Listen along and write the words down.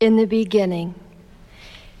In the beginning,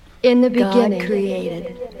 God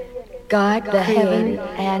created. God the heaven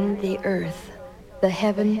and the earth. The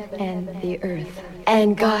heaven and the earth.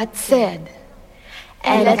 And God said,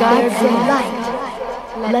 and let there be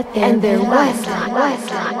light. Let there and there was light.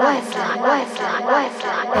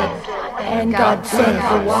 And God said,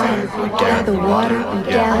 the water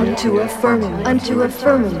began unto a firmament,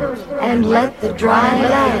 and let the dry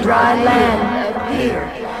land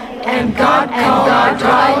appear. And God called the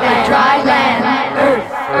dry land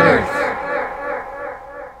earth.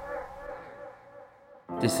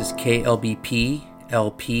 This is KLBP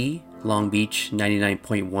LP Long Beach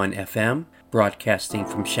 99.1 FM, broadcasting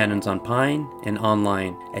from Shannon's on Pine and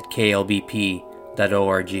online at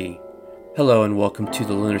klbp.org. Hello and welcome to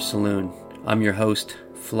the Lunar Saloon. I'm your host,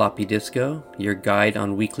 Floppy Disco, your guide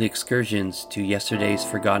on weekly excursions to yesterday's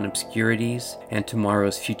forgotten obscurities and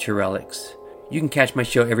tomorrow's future relics. You can catch my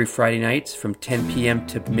show every Friday nights from 10 p.m.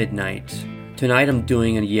 to midnight. Tonight I'm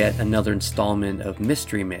doing yet another installment of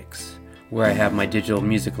Mystery Mix, where I have my digital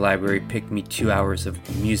music library pick me 2 hours of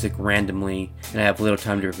music randomly, and I have little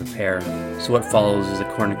time to prepare. So what follows is a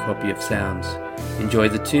cornucopia of sounds. Enjoy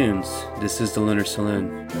the tunes. This is the Lunar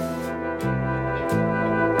Saloon.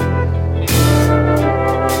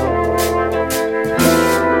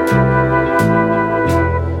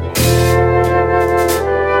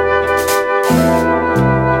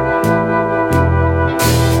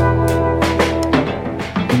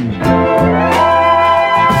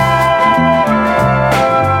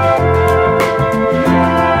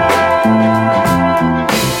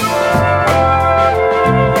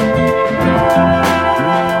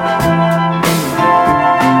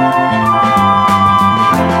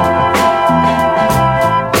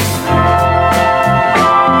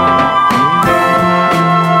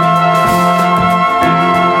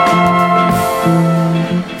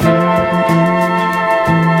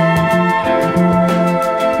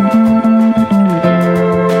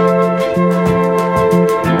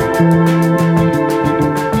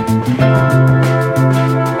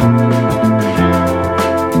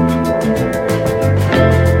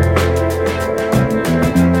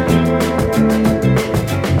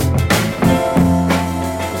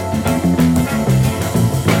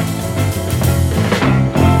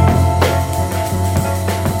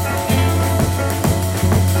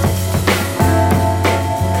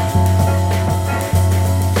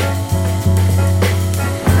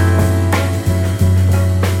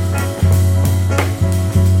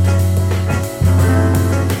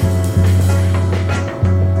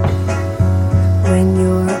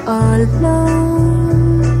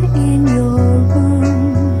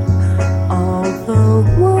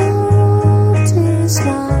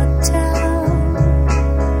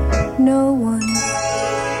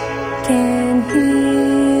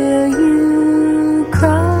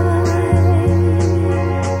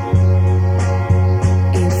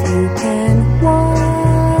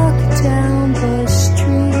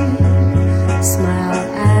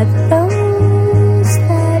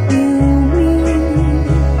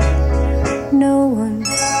 No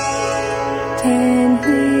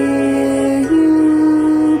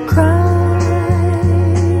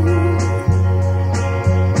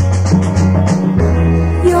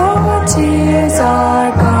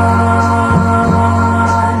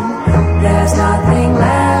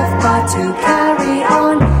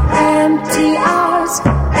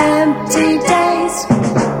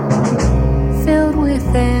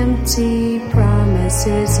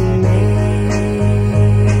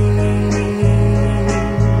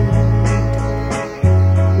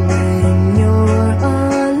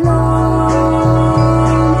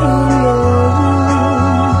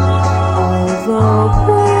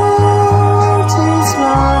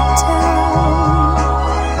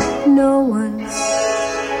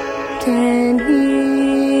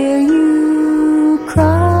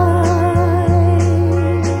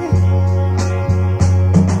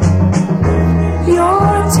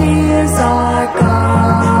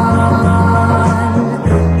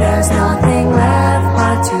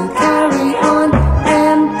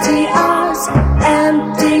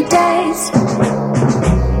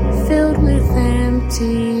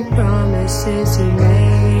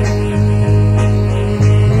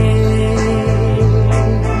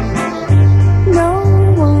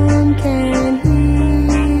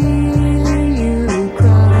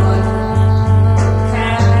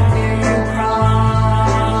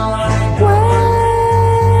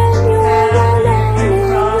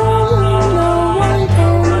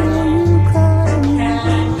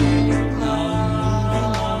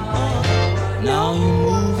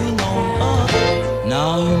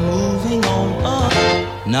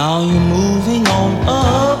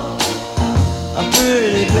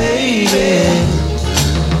baby,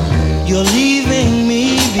 you're leaving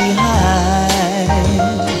me behind.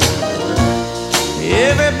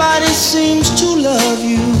 Everybody seems to love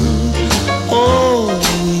you. Oh,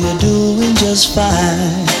 you're doing just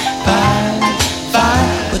fine, fine, fine.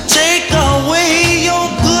 But take away your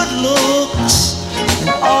good looks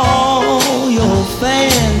and all your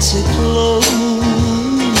fancy clothes.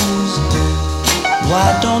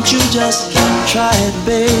 Why don't you just try it,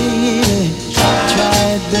 baby? Try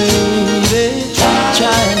it, baby.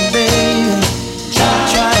 Try it, baby.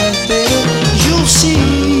 Try it, baby. You'll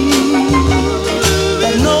see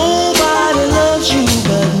that nobody loves you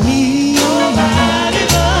but me. Nobody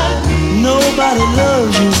but me. Nobody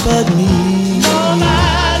loves you but me.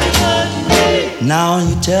 Nobody but me. Now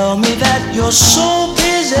you tell me that you're so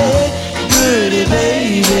busy, pretty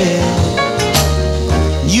baby.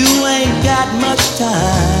 You ain't got much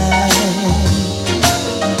time.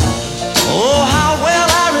 Oh, how well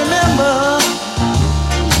I remember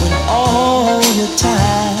when all your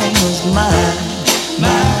time was mine,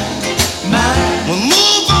 mine, mine. Well,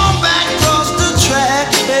 move on back across the track,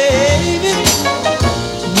 baby,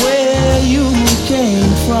 where you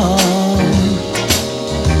came from.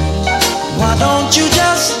 Why don't you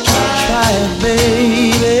just try it,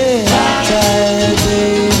 baby? Try it,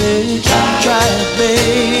 baby. Try it,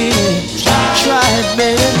 baby. Try it,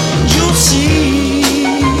 baby. You'll see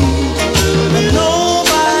that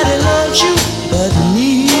nobody loves you but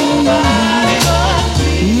me.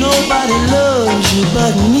 Nobody loves you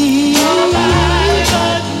but me. Nobody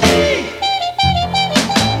but me.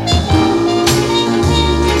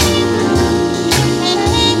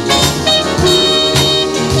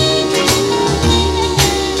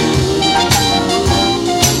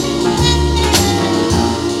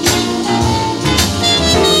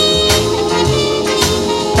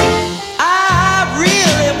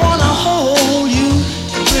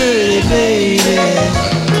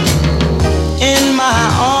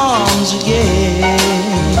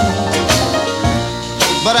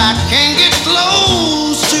 But I can't get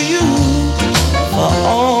close to you for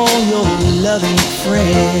all your loving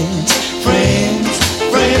friends, friends,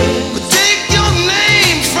 friends. But take your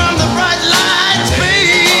name from the bright lights,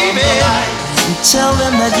 baby, and tell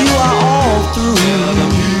them that you are all through.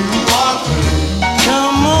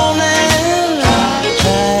 Come on and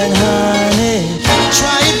try it, honey.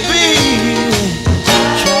 Try it, baby.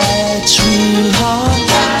 Try it, sweetheart.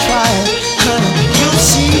 Try it, honey. You'll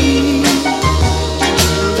see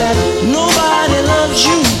that nobody loves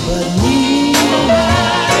you but me.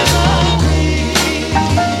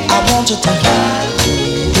 I want you to lie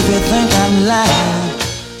if you think I'm lying.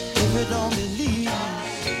 If you don't believe me,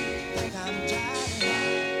 think I'm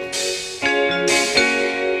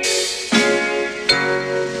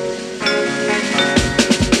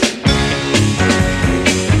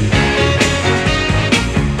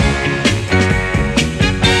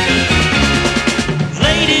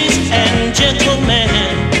Ladies and gentlemen,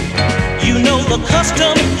 you know the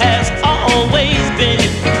custom has always been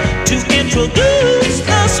to introduce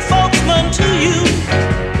the spokesman to you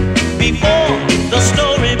before the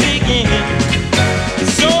story begins.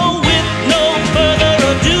 So with no further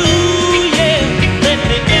ado, yeah, let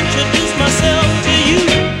me introduce myself to you.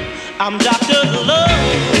 I'm Dr.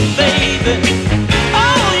 Love, baby.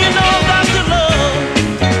 Oh, you know Dr. Love.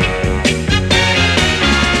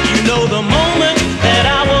 You know the moment that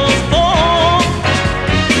I was born,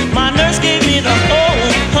 my nurse gave me the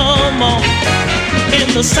come on. In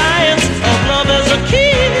the science of love as a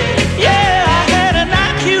kid, yeah, I had an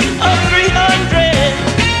IQ of 300.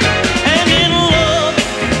 And in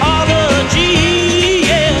loveology,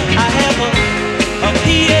 yeah, I have a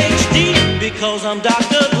PhD because I'm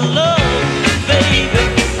Dr. Love, baby.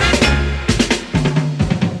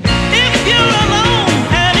 If you're alone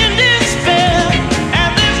and in despair,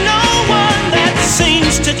 and there's no one that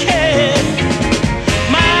seems to care,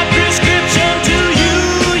 my prescription to you,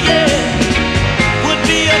 yeah, would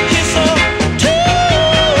be a kiss or two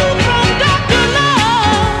from Dr.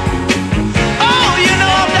 Love. Oh, you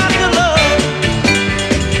know I'm Dr. Love.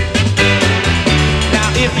 Now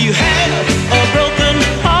if you have a broken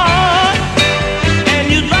heart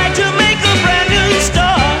and you'd like to make a brand new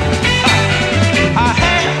start, I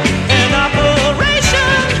have an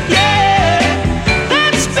operation, yeah,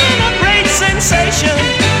 that's been a great sensation.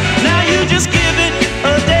 Now you just give it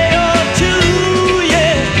a day or two,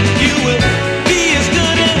 yeah, you will be as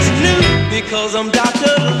good as new because I'm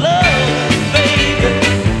Dr. Love, baby.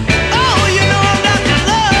 Oh, you know I'm Dr.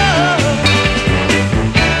 Love.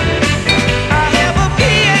 I have a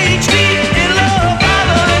PhD in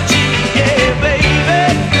loveology, yeah, baby.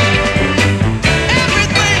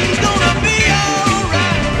 Everything's gonna be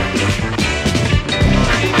alright.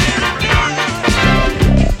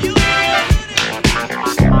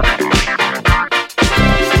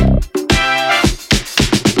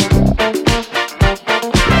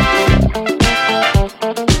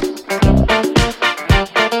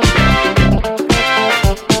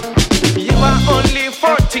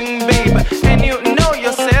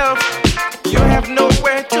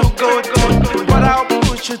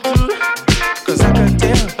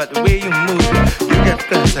 tell by the way you move. You get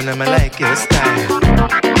class and I'ma like your style.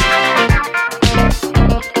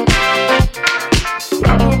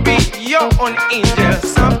 I will be your own angel,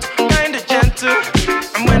 soft, kind of gentle.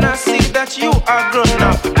 And when I see that you are grown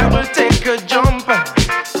up, I will take a jump.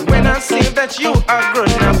 When I see that you are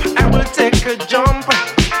grown up, I will take a jump.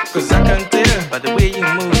 Cause I can tell by the way you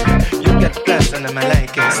move. You get class and I'ma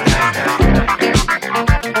like your style.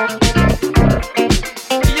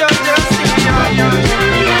 You're just too young.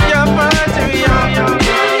 You're far too young.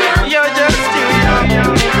 You're just too young.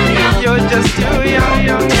 You're just too young.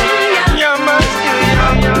 You're much too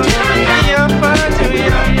young. You're far too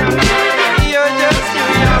young. You're just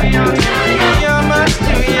too young. You're much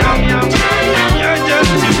too young. You're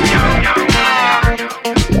just too young.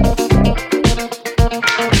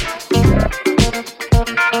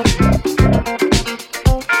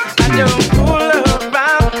 I don't fool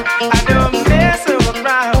around. I don't mess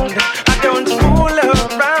around. I don't fool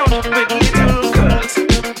around with little girls.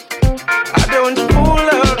 I don't fool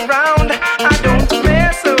around. I don't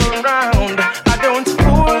mess around. I don't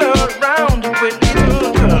fool around with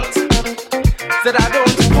little girls. Said I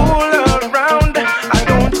don't fool around. I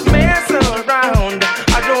don't mess around.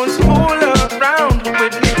 I don't fool around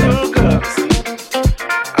with little girls.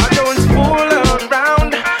 I don't fool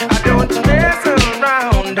around. I don't mess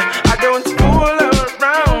around. I don't fool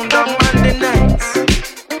around on Monday nights.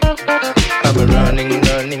 I'm running.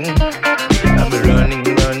 I'm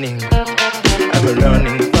running. I'm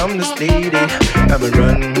running from this lady. I'm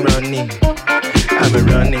running. I'm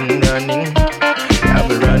running. I'm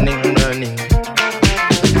running.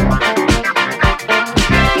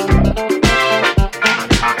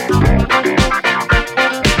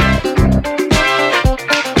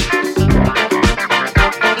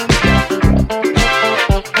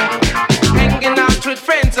 Hanging out with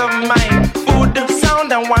friends of mine, food,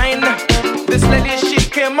 sound and wine. This lady, she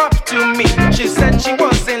came up to me. She said she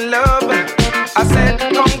was in love. I said,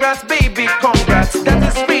 congrats, baby, congrats. That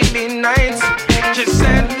is really nice. She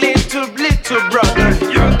said, little brother,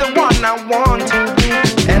 you're the one I want.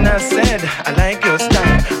 And I said, I like your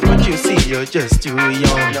style, but you see, you're just too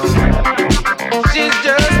young. She's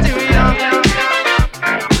just too young.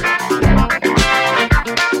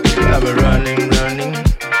 I'm running.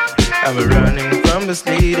 I'm running from this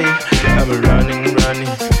lady. I'm running.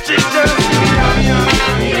 She's just too young.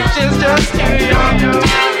 She's just too young.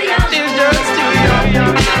 She's just too young.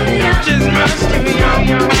 She's much too young.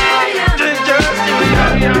 She's just too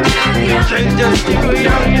young. She's just too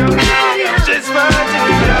young. She's far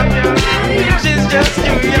too young. She's just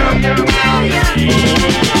too young.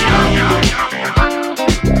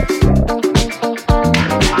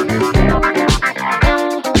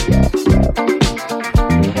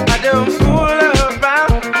 I don't fool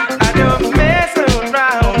around. I don't mess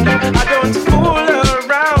around. I don't fool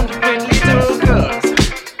around with little girls.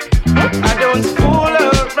 I don't fool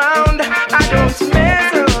around. I don't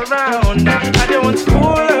mess around. I don't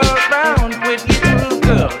fool around with little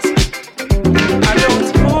girls. I don't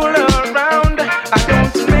fool around. I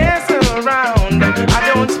don't mess around. I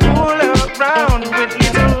don't fool around with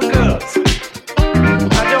little girls.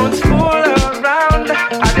 I don't fool around.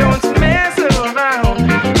 I don't mess around.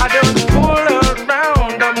 I don't fool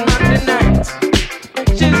around on Monday nights.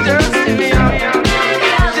 She's just too young.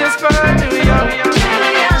 She's far too young.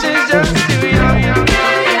 She's just too young.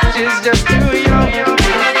 She's just too young.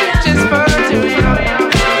 She's far too young.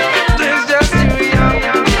 She's just too young.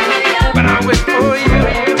 But I'll wait for you.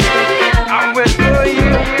 I'll wait for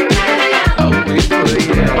you. I'll wait for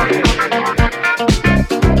you.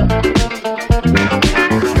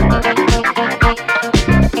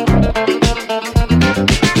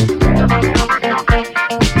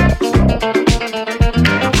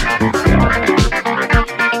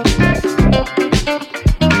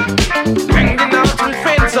 Hanging out with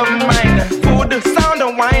friends of mine, food, sound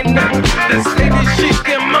and wine. This lady, she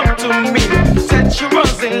came up to me, said she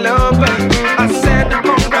was in love. I said,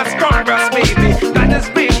 congrats, baby, that is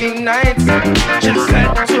really nice. She said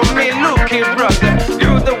to me, look here, brother,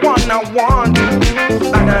 you're the one I want.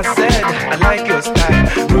 And I said, I like your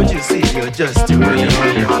style, but you see, you're just too young.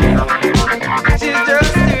 She's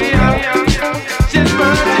just too young. She's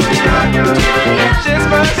far too young. She's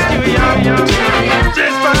much too young.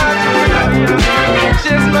 She's far too young.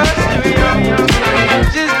 She's much too young.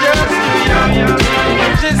 She's just too young.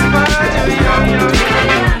 She's far too young.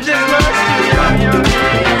 She's much too young.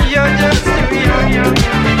 You're just too young.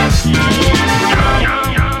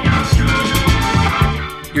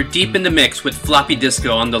 You're deep in the mix with Floppy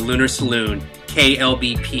Disco on the Lunar Saloon,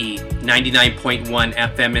 KLBP 99.1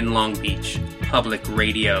 FM in Long Beach, public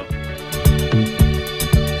radio.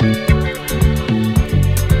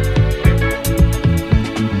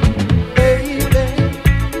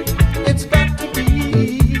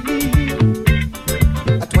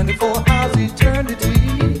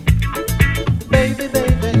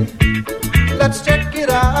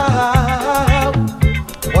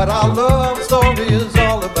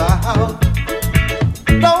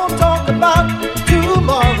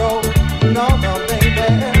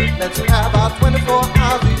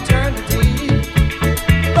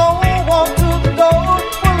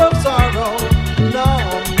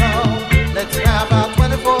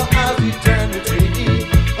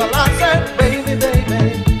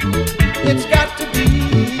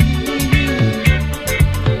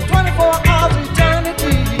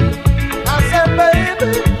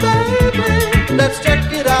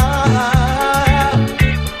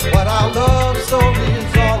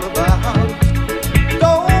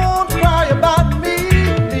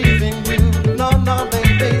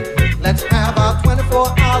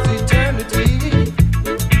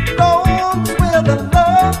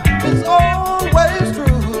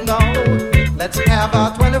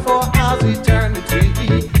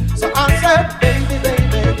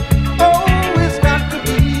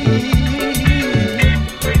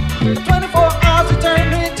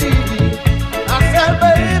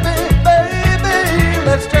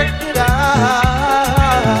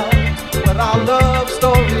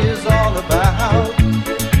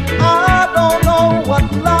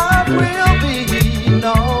 life will be.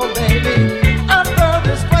 No, baby, after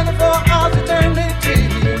this 24 hours eternity,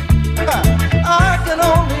 I can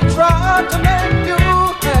only try to make you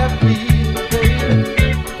happy, baby,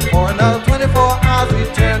 for another 24 hours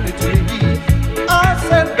eternity. I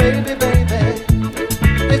said, baby, baby,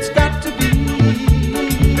 it's got to be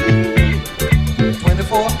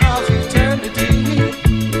 24 hours eternity.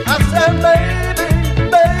 I said, baby,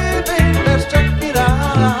 baby, let's check it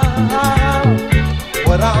out,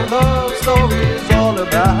 what our love story is all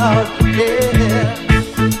about, yeah.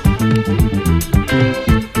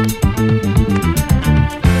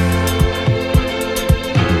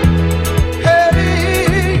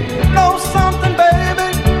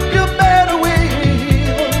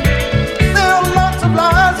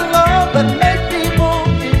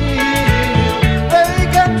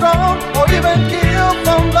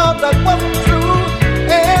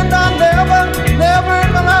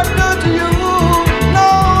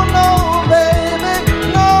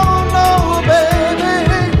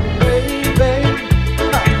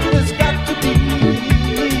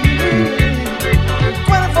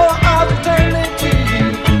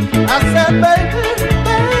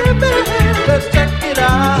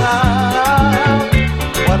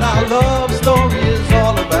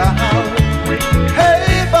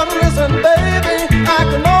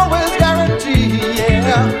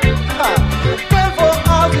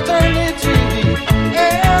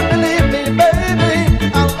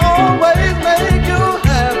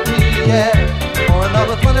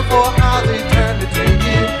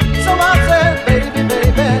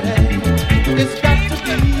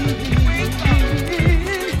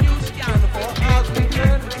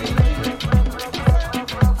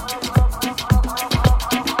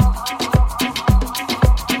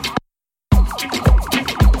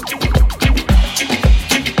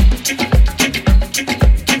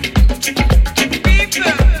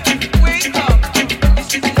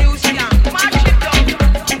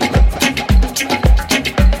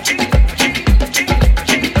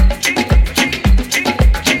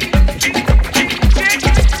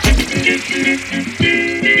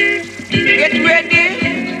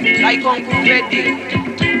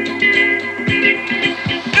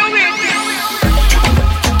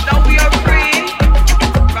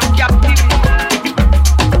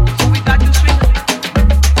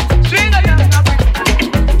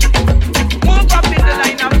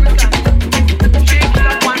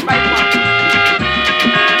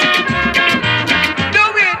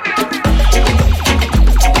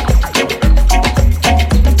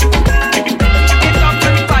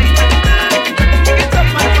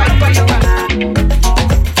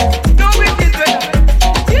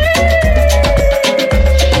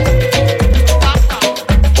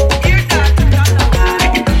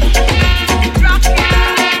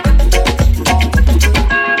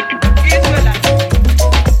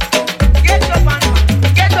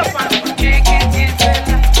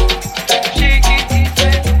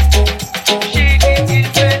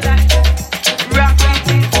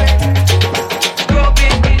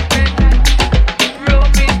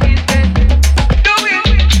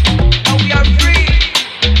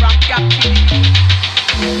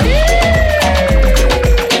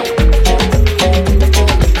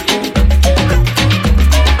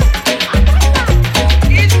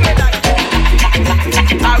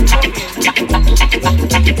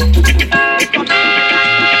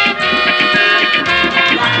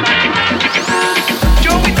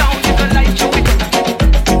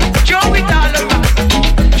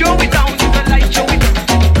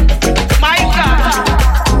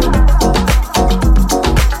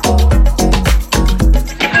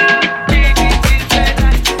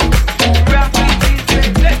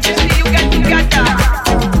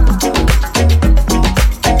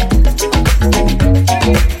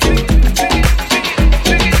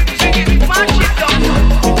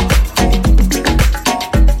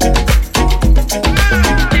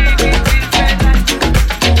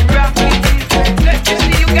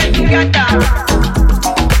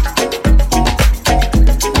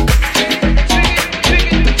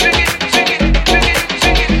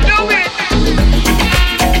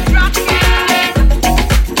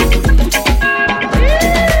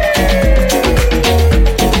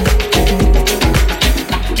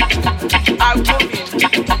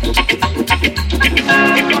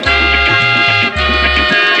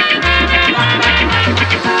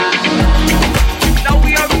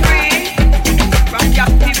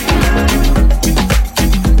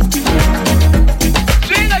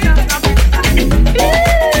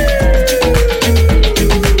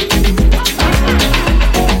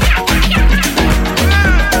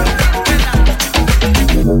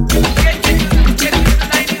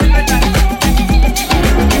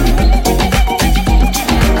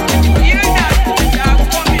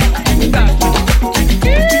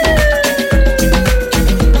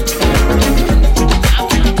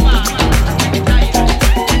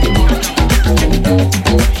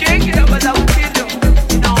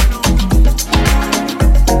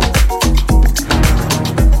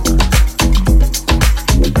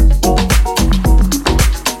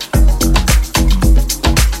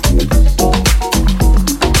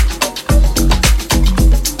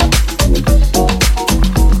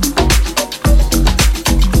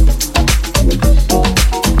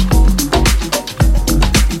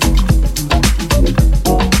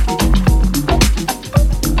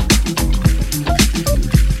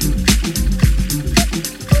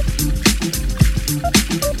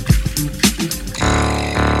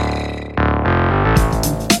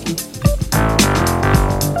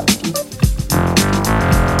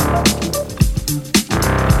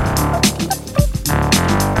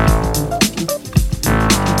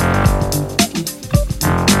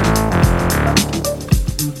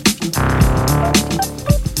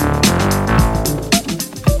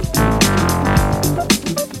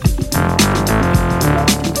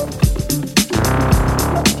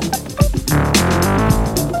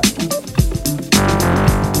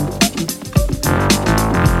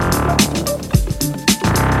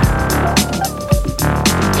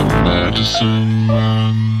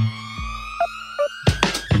 man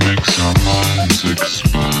makes our minds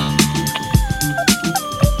expand.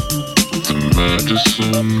 The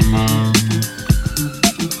medicine man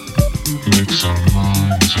makes our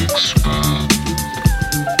minds expand.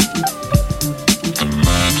 The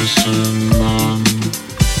medicine man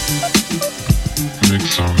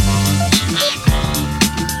makes our minds expand.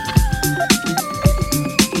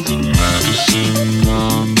 The medicine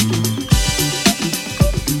man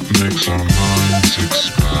makes our minds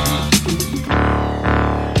expand.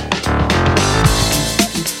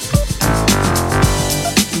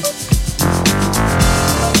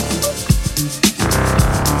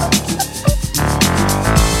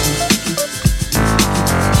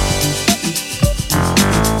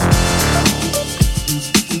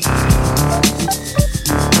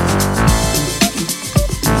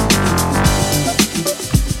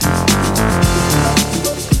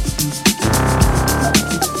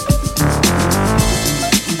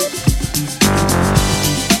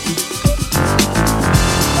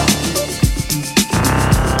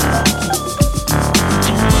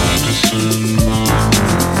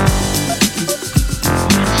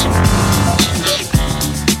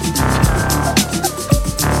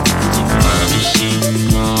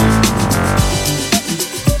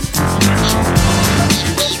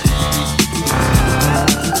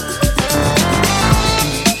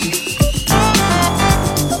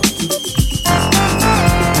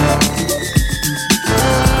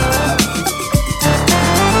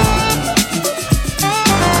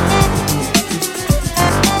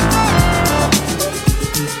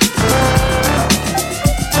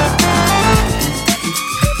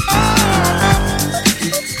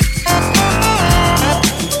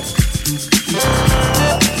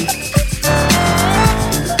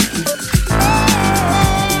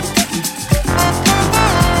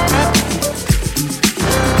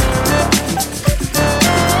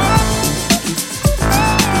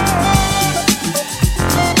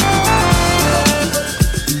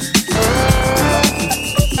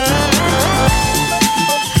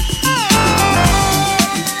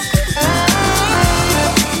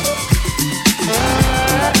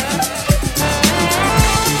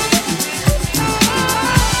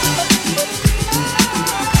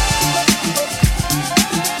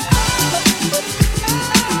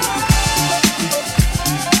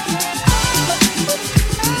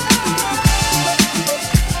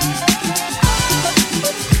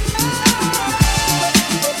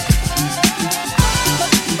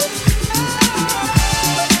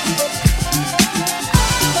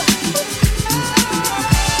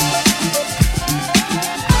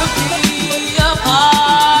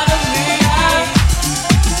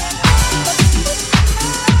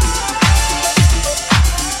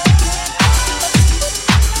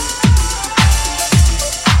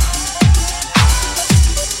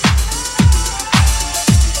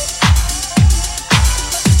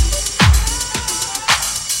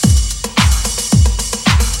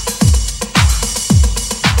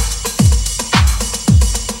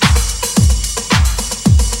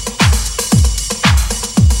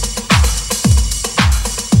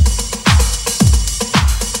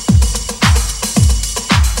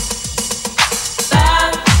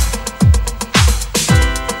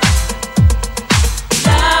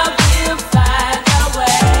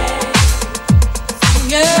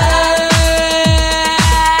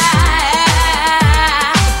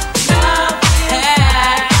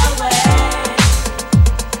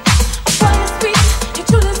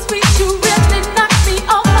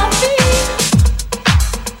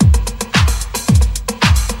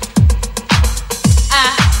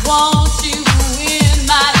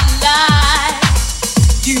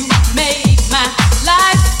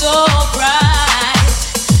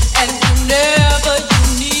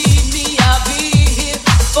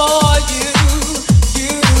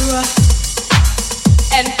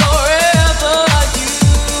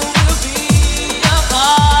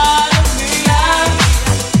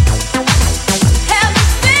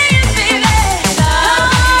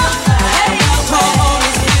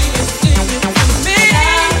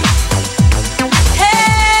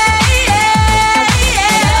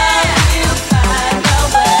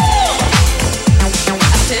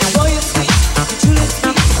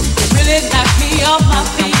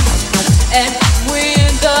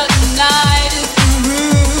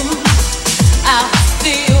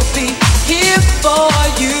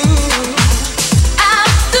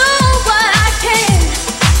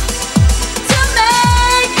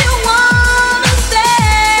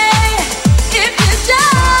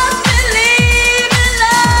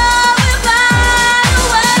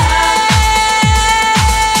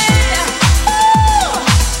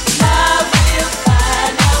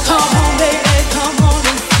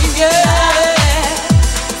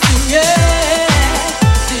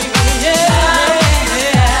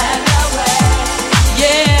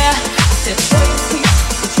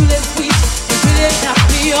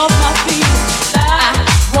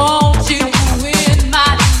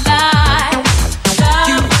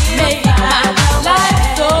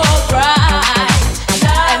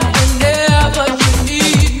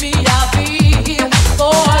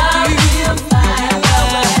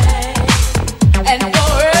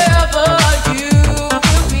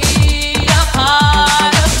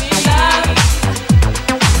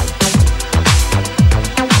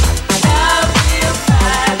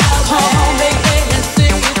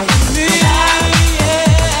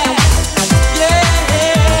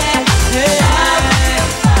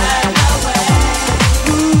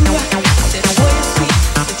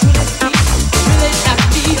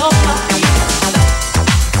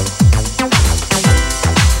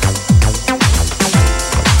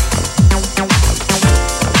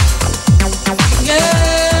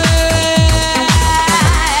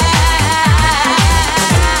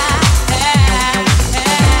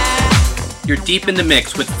 deep in the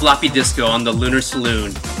mix with Floppy Disco on the Lunar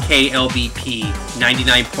Saloon, KLBP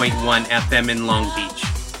 99.1 FM in Long Beach,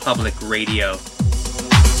 public radio.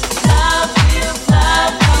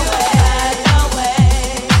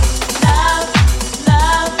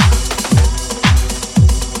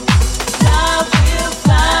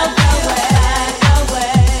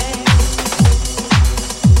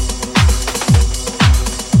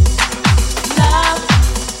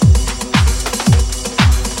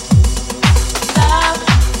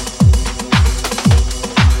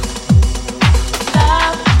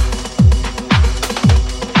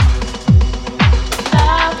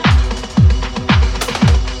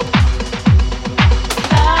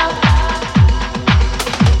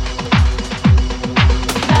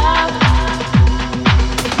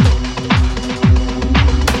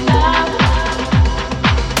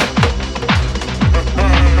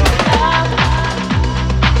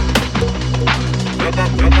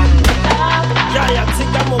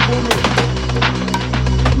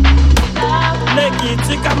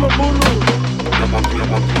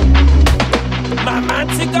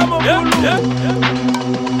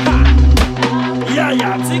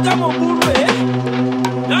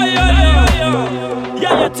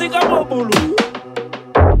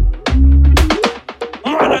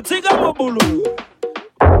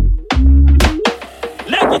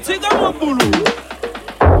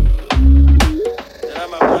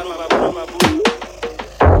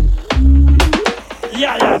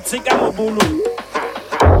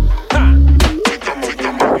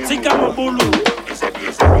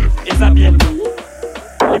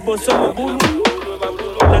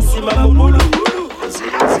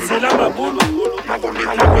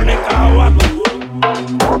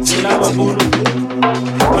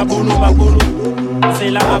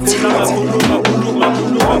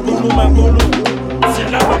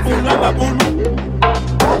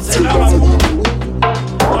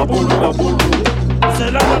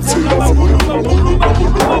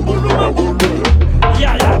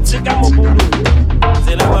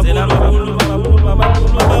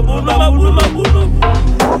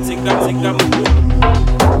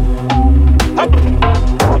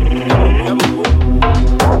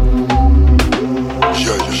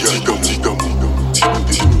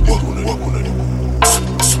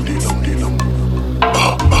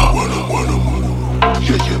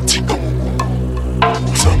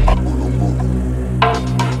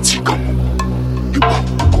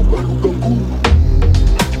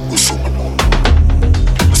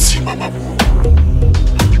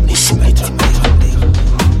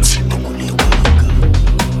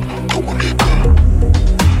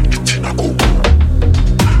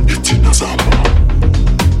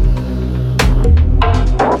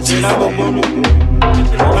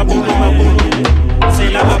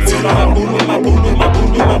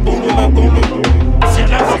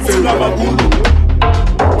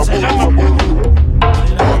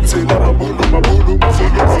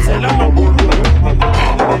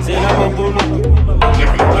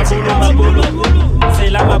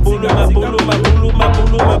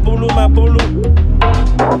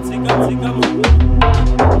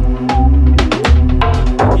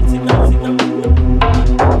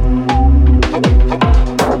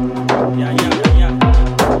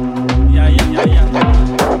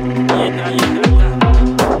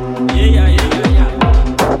 Yeah.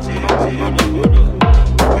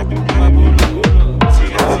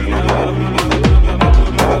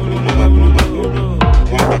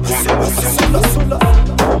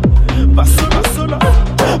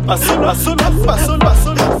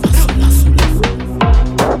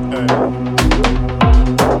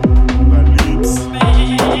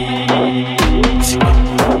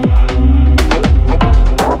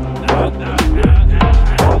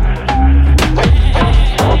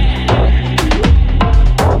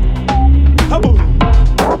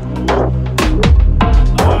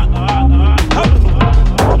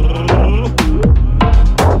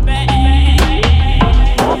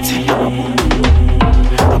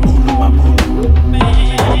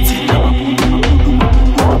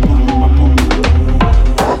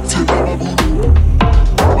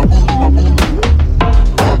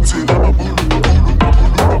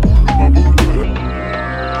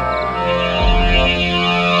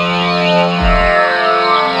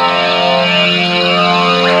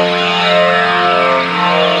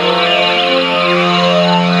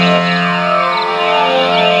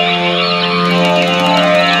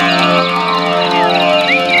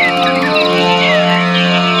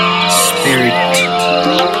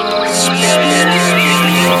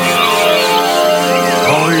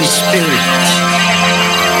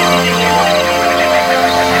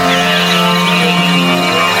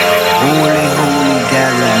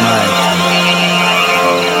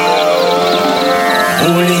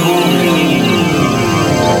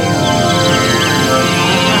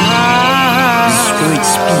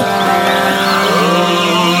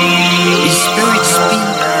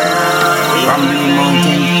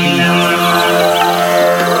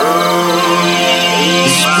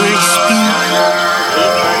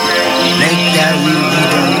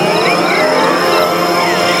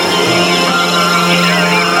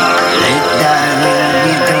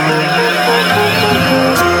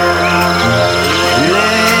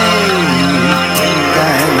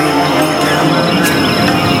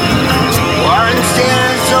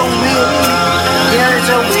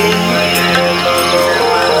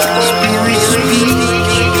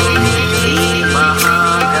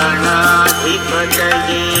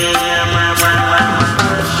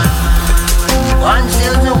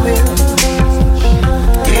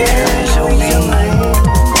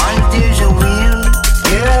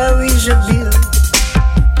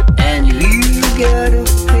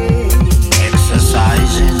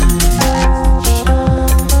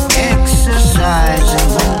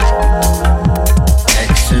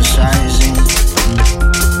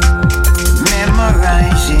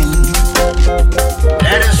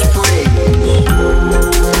 Let us pray.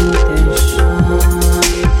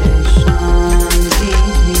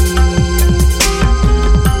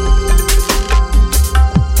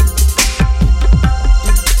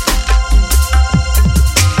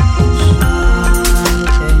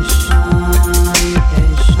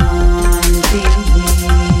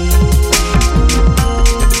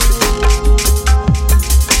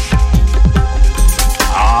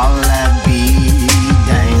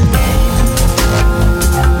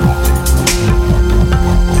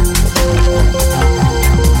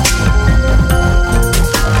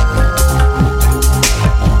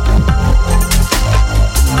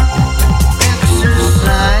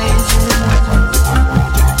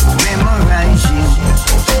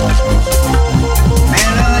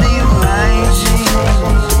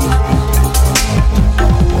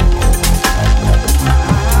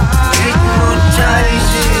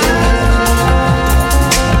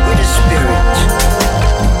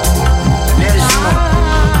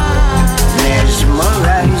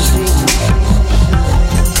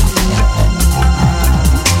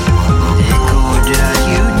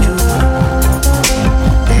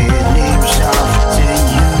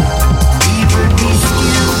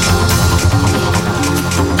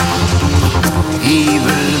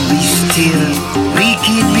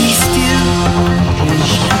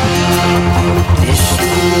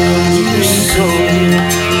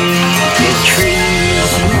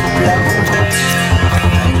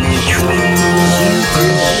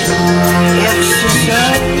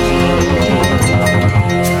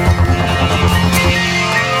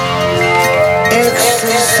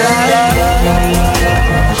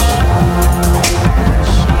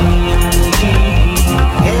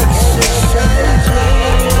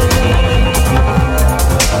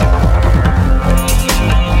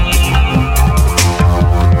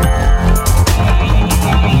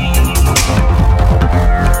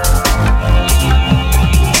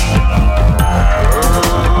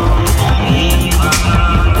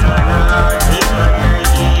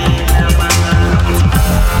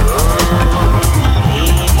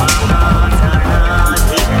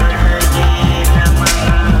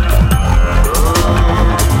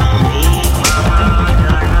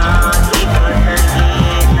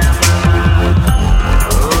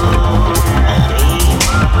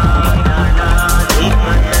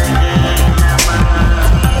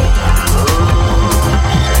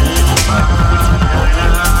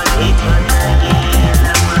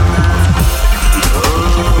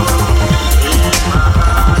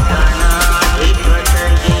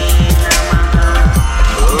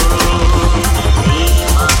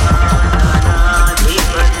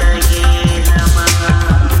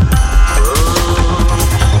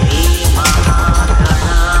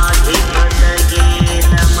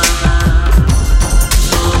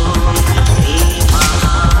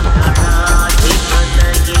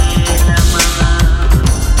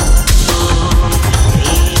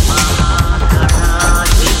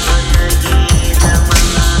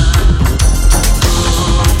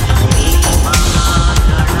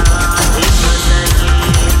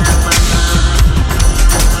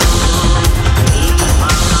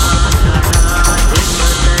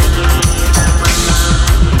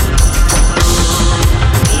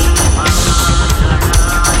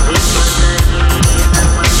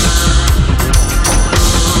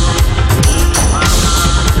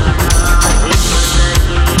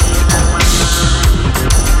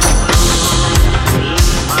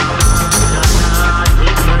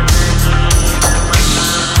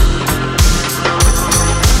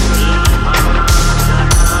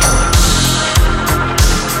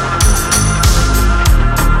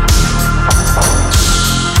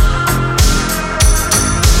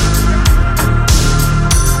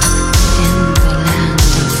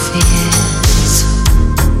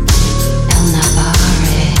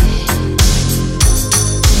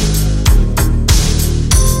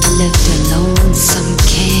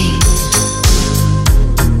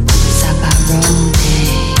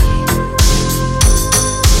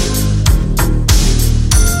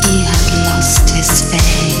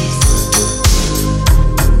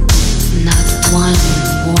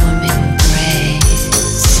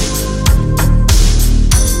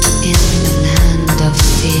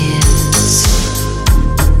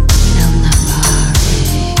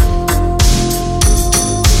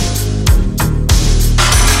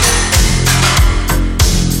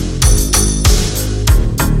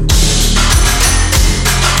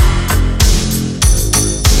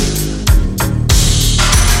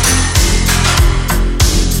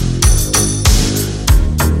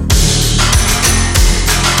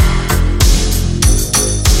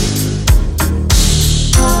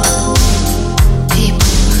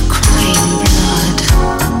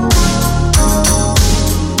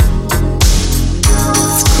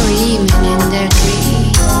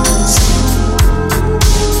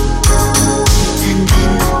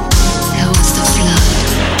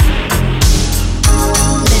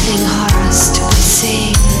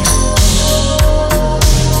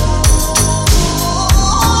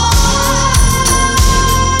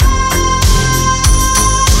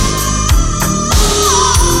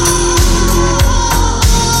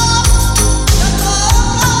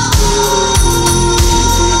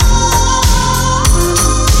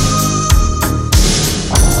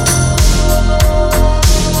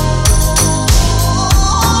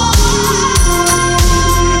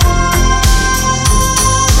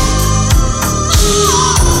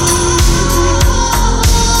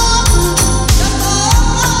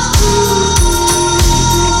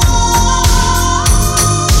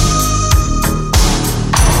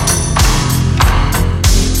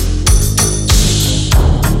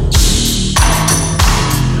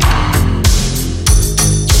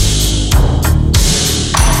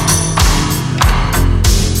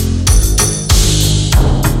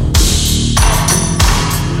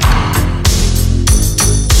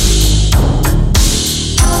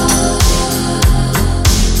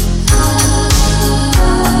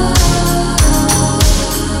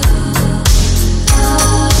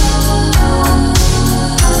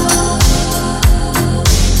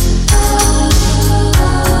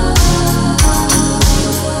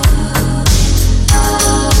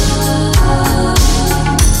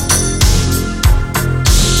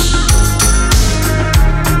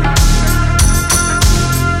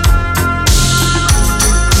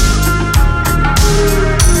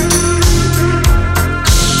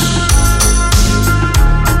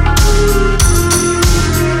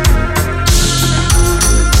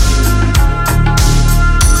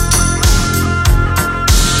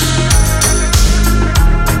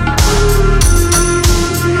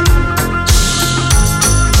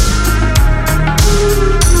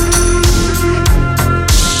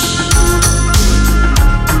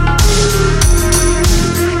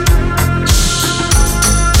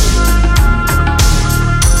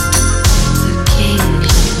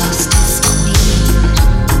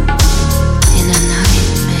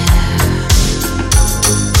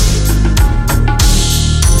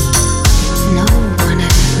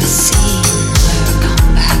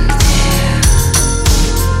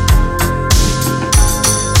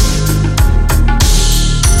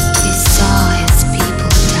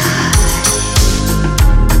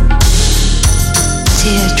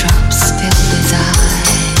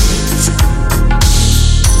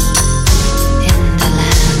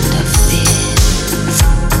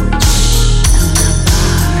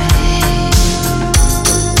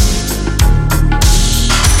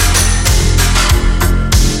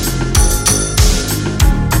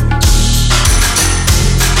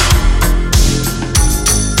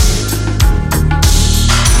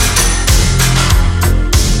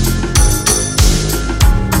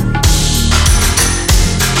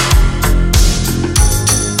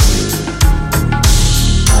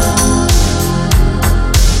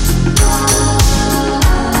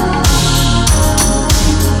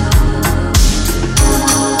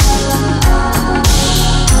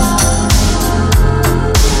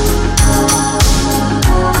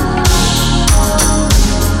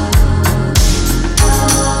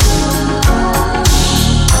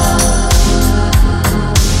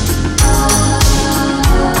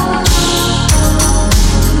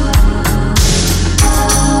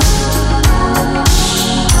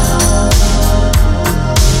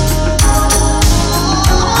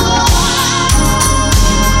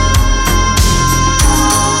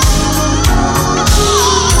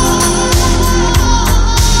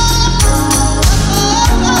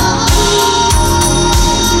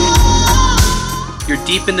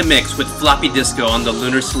 deep in the mix with Floppy Disco on the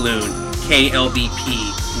Lunar Saloon,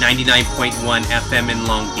 KLBP 99.1 FM in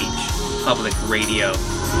Long Beach, public radio.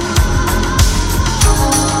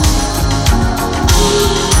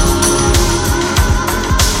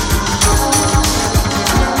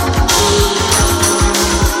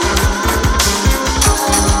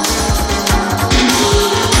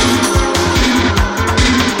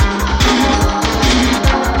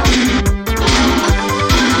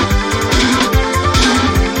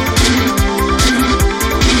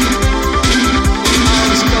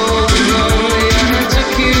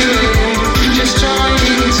 Just trying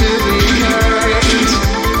to be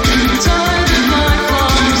correct.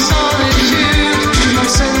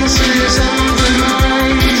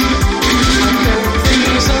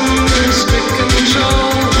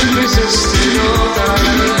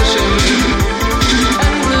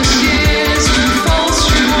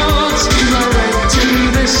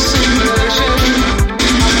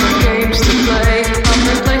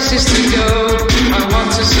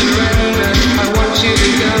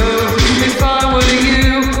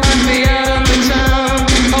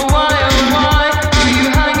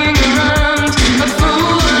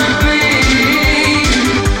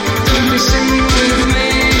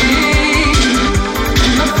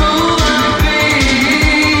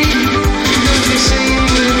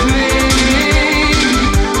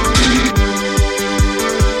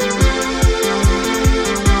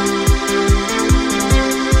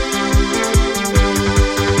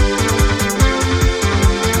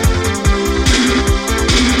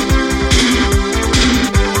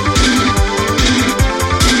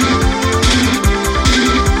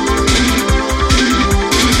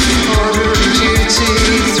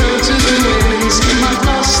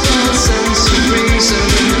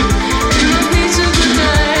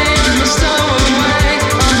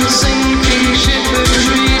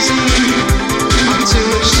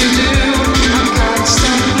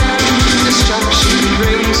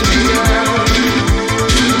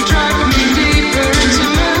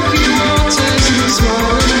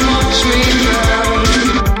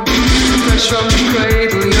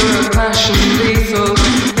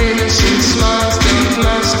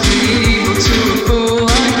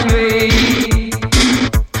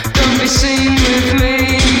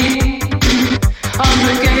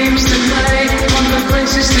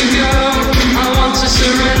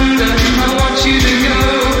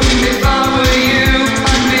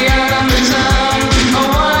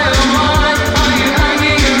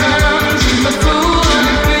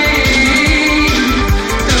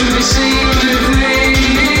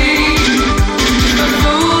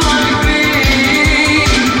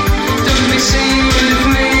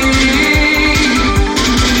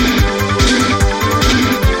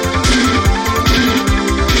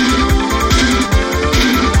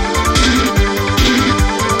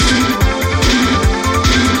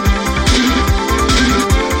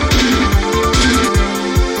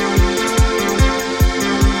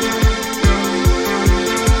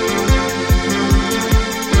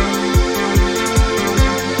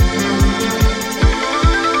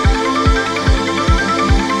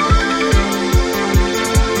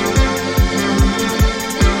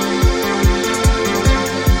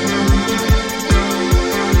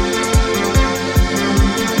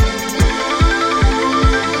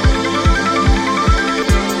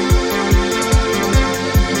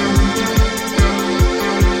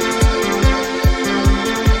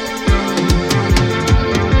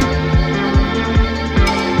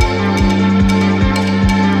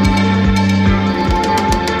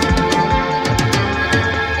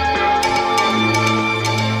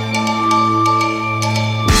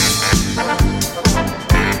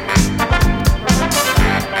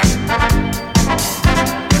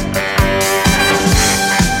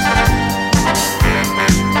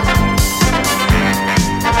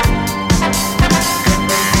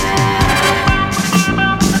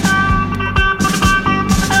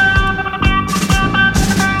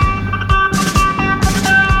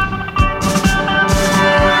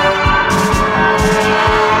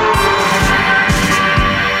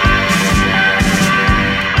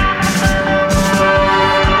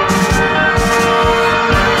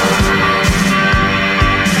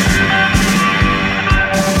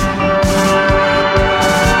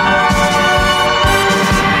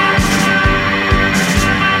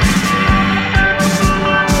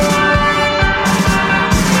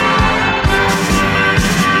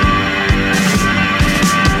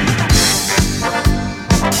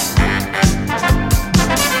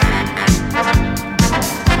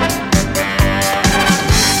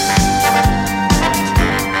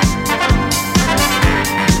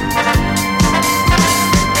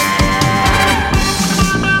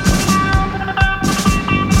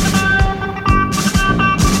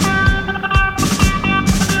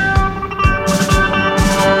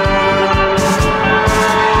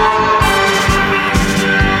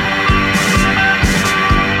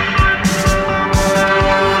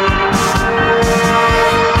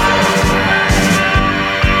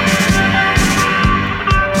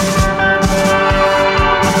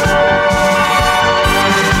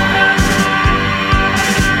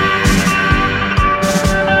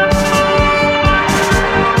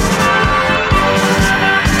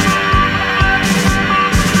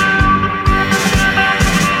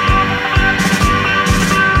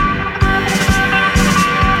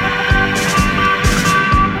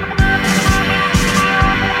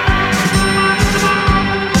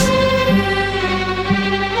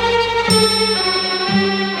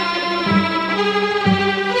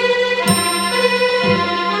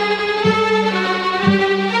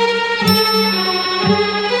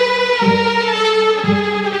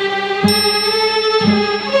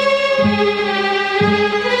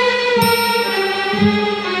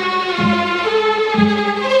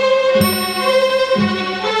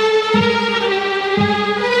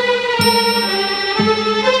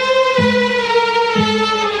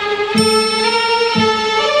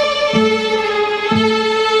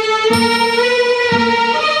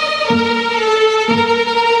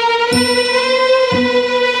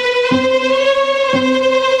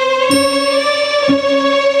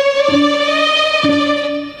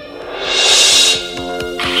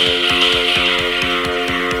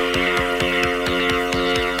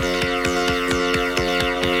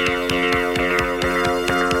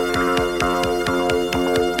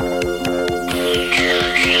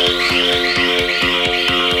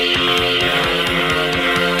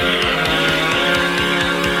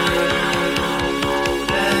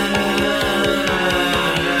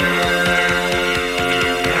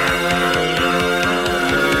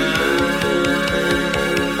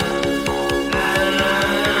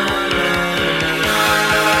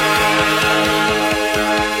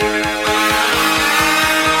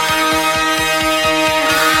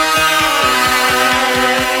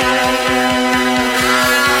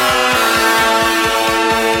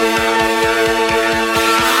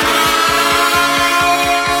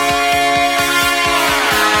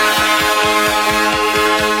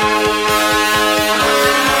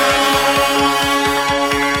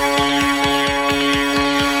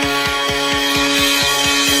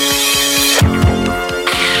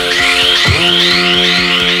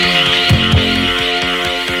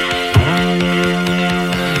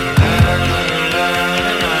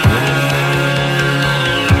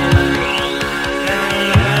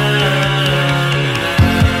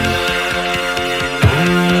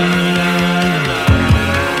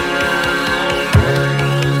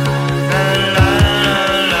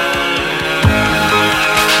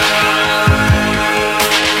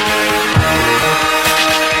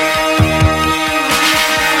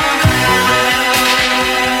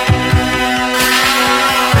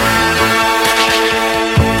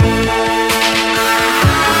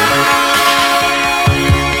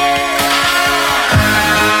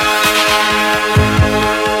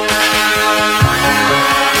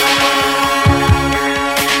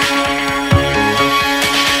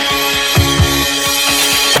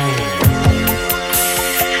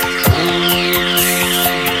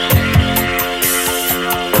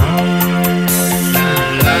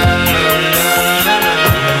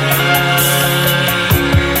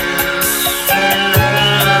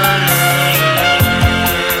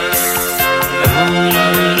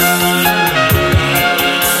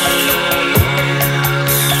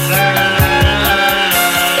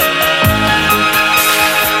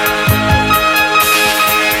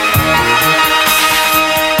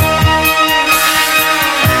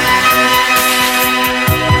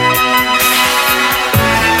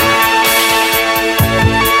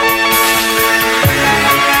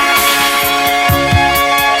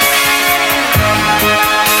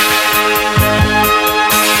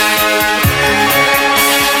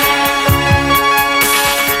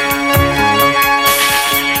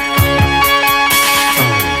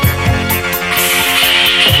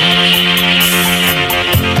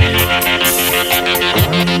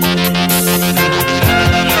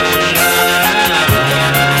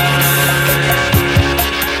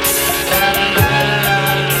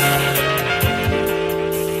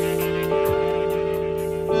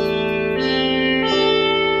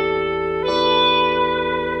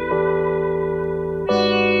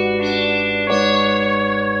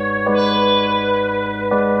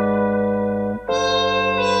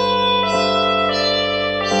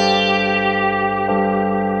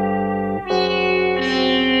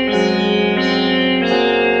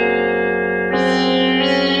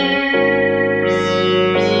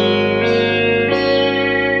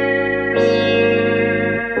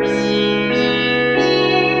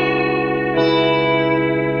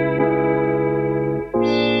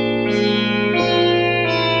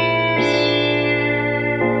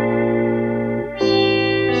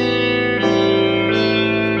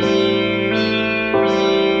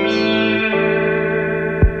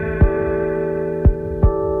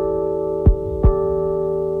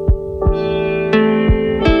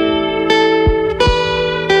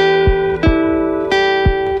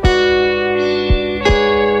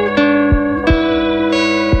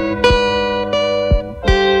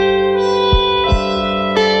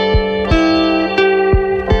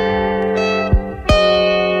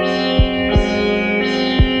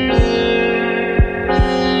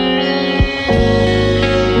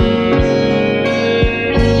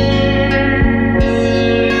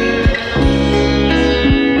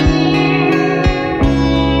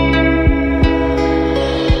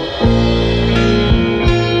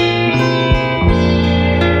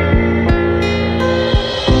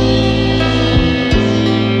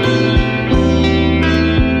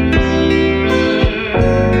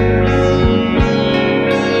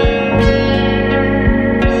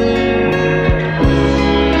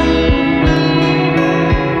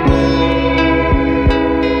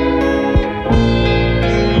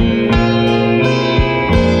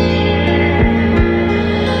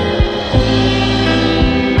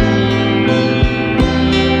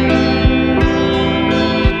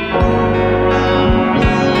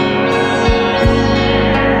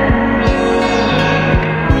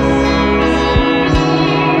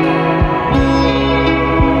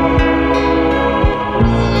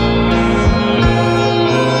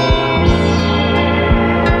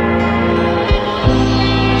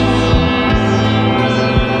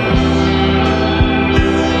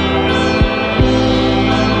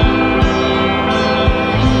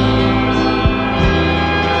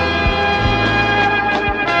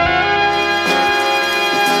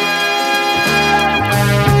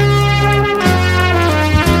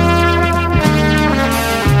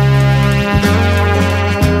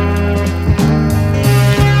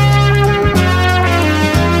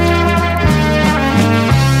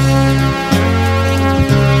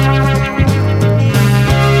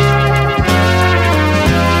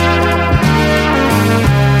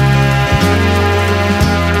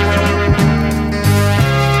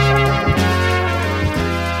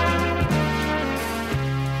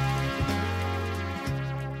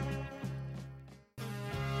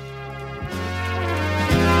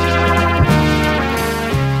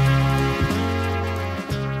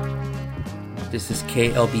 This is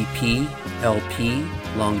KLBP LP,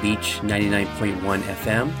 Long Beach 99.1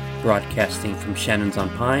 FM, broadcasting from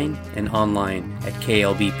Shannon's-on-Pine and online at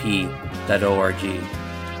klbp.org.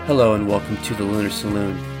 Hello and welcome to the Lunar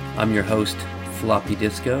Saloon. I'm your host, Floppy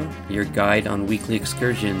Disco, your guide on weekly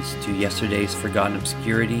excursions to yesterday's forgotten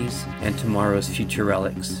obscurities and tomorrow's future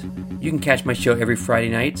relics. You can catch my show every Friday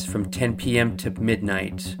nights from 10 p.m. to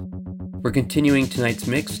midnight. We're continuing tonight's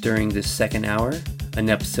mix during this second hour, an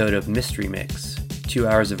episode of Mystery Mix, 2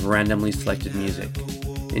 hours of randomly selected music.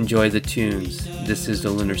 Enjoy the tunes. This is the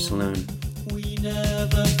Lunar Saloon. We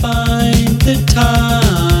never find the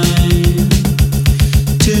time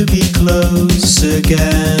to be close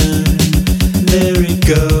again. There it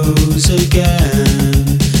goes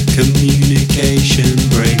again. Communication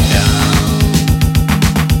breakdown.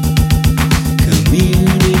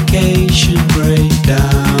 Communication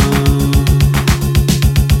breakdown.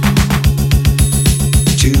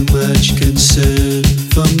 Too much concern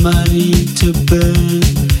for money to burn.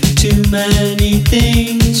 Too many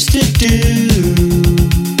things to do.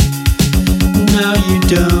 Now you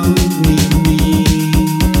don't need me,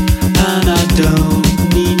 and I don't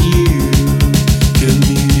need you.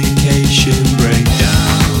 Communication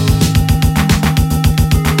breakdown.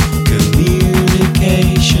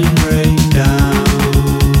 Communication breakdown.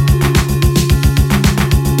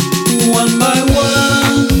 One by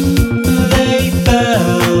one they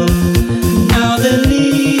fell. Now the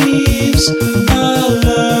leaves are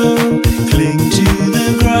low, cling to the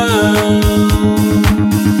ground.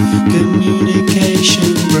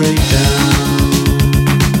 Communication breakdown.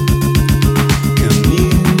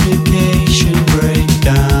 Communication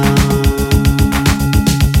breakdown.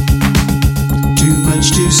 Too much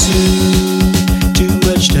too soon, too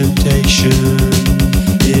much temptation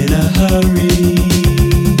in a hurry.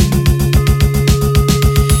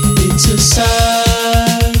 It's a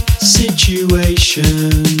sad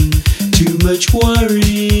situation, too much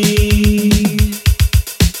worry.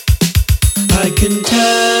 I can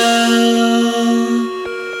tell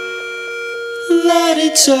that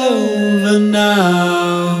it's over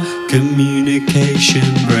now.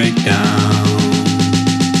 Communication breakdown.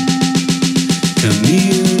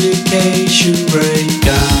 Communication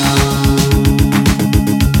breakdown.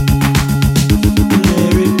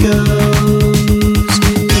 There it goes.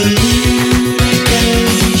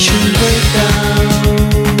 Communication breakdown.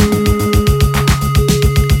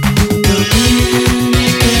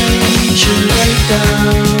 Communication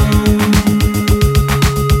breakdown.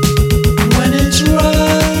 When it's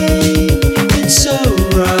right, it's so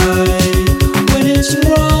right. When it's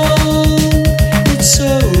wrong, it's so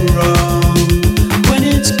wrong. When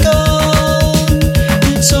it's gone,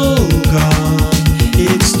 it's all gone.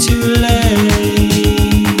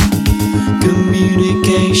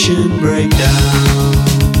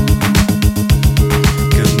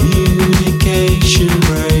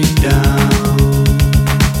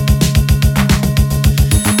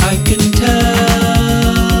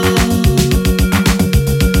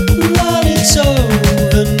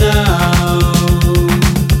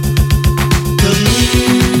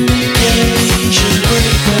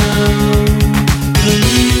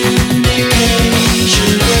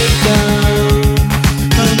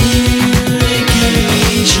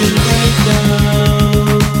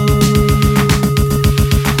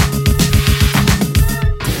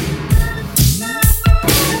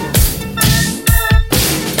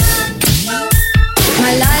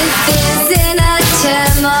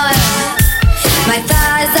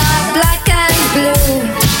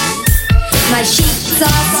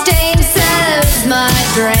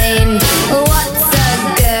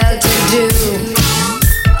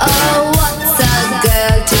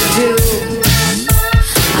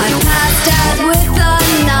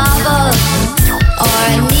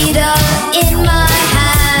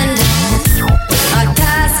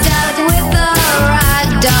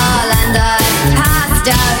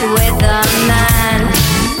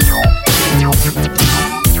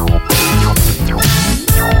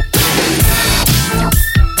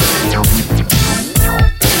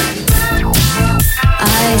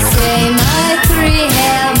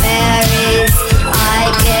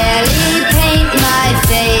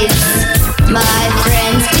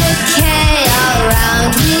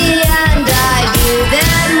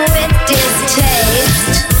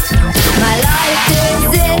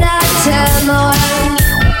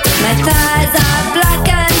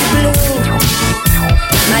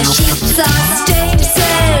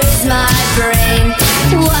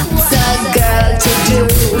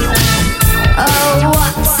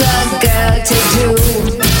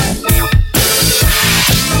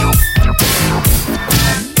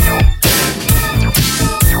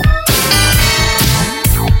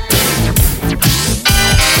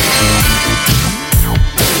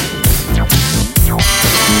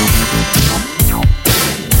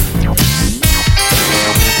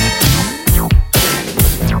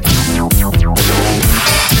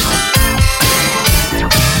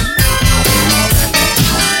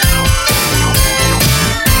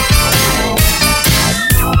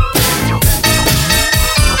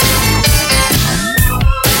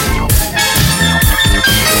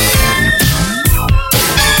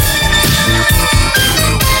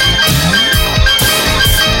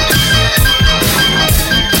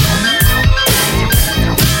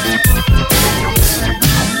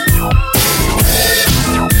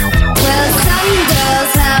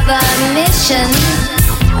 passion,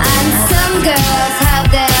 and some girls have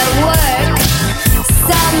their work.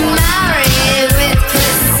 Some marry with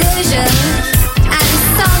precision, and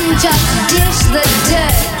some just dish the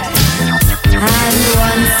dirt. And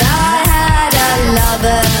once I had a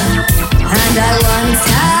lover, and I once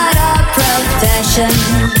had a profession,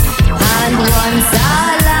 and once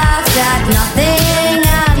I laughed at nothing,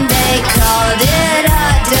 and they called it a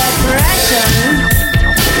depression.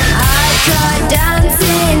 I tried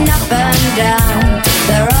dancing up and down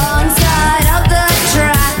the wrong side of the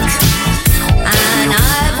track, and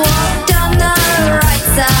I've walked on the right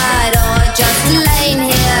side or just lain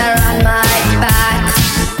here on my back.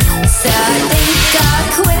 So I think I'll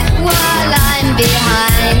quit while I'm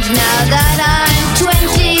behind now that I'm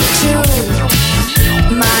 22.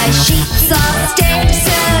 My sheets are stained,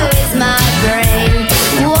 so is my brain.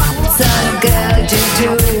 What's a girl to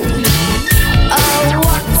do? Oh,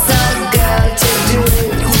 what's a girl to do?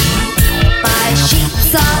 My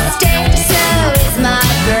sheets are stained, so is my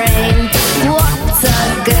brain. What's a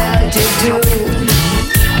girl to do?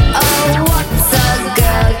 Oh, what's a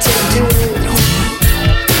girl to do?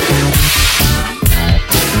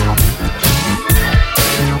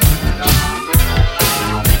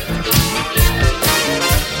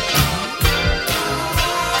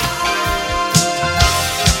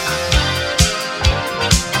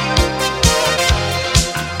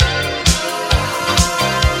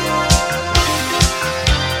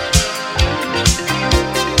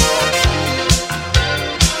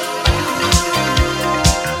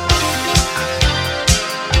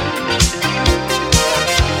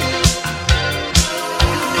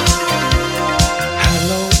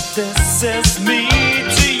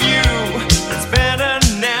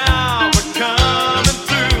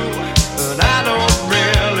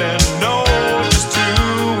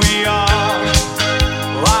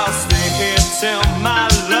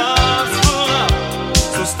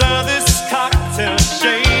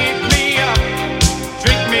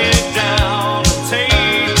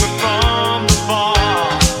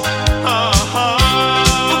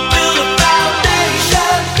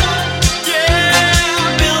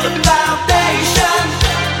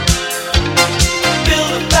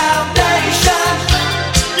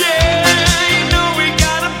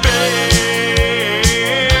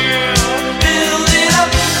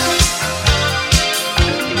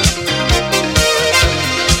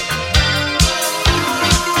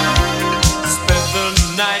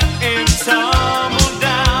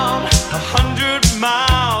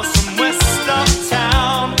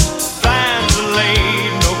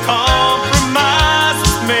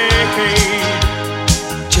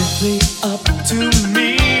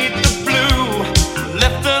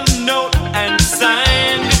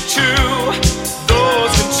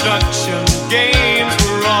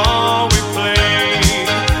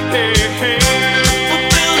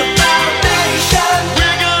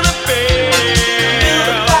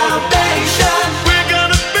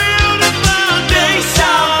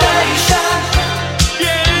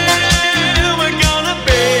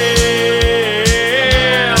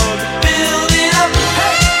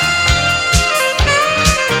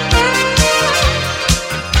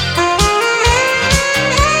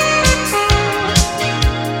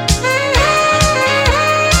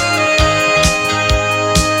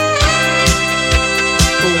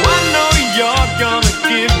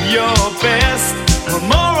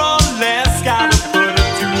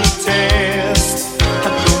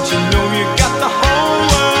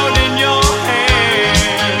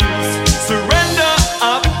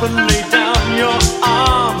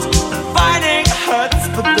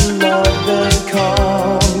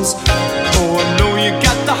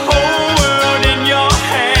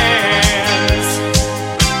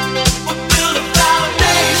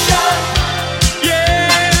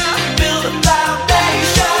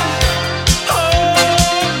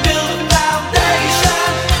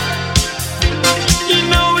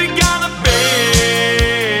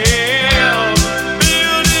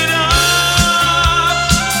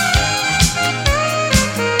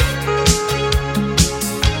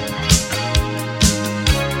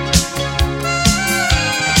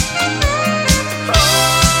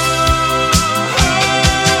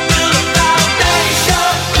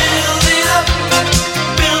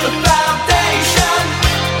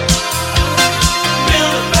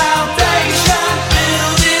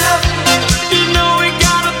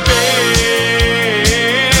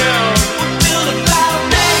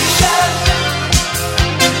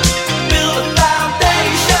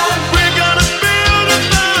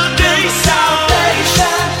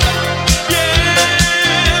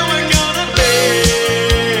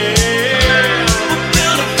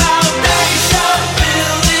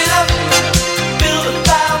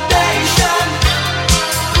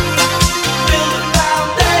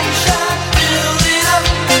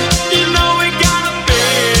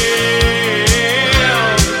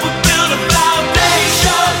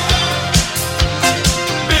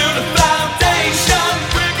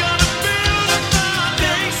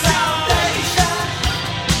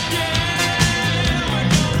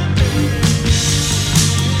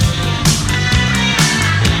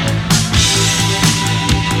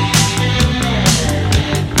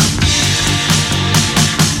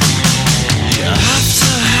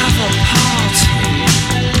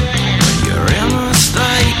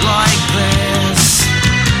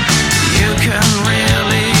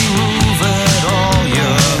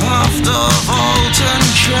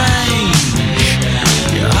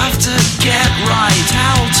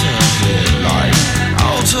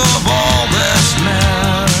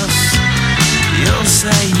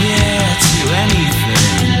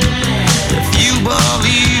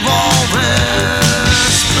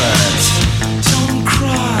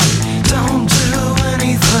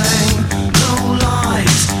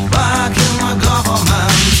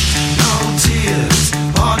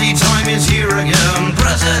 time is here again.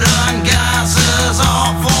 President Gas is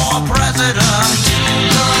all for president.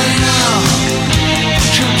 Line up,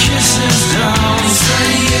 put your kisses down. Say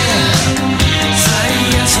yeah, say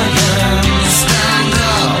yes again. Stand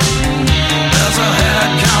up, there's a head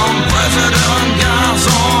count. President Gas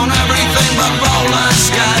on everything but roller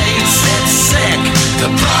skates. It's sick, the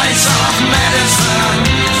price of medicine.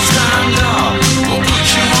 Stand up, we'll put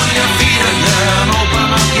you on your feet again. Open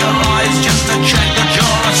up your eyes just to check the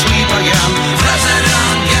jar asleep again.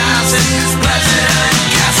 President Gas is President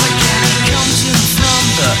Gas again. Comes in from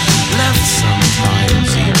the left sometimes,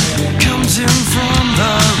 he comes in from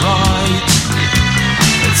the right.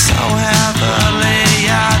 It's so heavily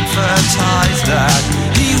advertised that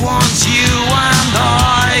he wants you and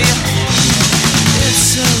I.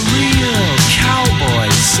 It's a real cowboy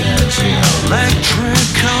set, electric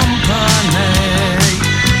company.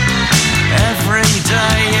 Every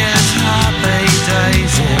day is happy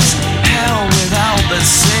days, it's hell without the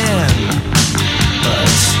sin.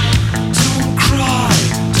 But don't cry,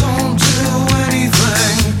 don't do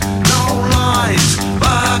anything, no lies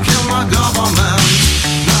back in the government,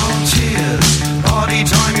 no tears, party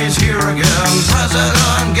time is here again.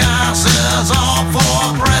 President Gas is all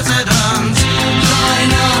for president.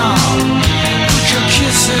 Line up, put your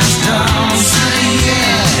kisses down. Say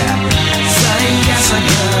yeah, say yes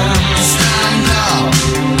again. Stand up,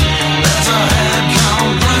 there's a head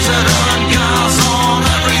count. President Gas on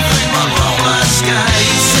everything but roller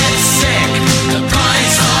skates. It's sick, the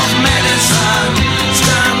price of medicine.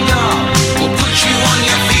 Stand up, we'll put you on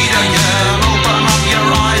your feet again. Open up your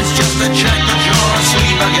eyes just to check that you're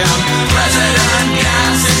asleep again. President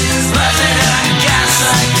Gas is President Gas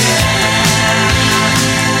again.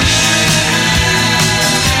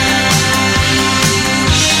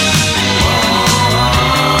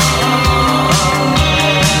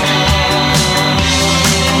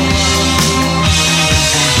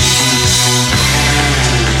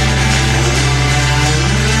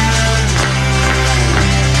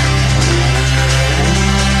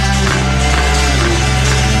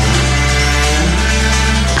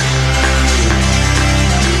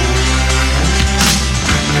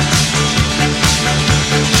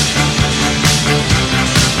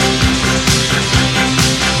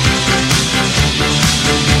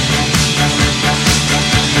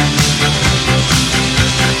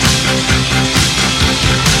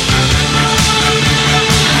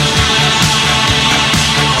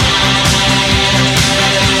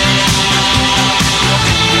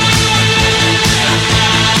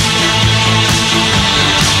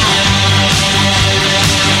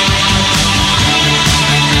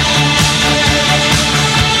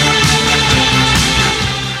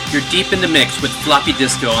 Deep in the mix with Floppy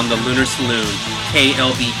Disco on the Lunar Saloon,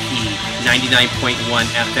 KLBP 99.1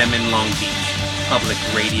 FM in Long Beach, public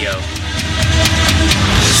radio.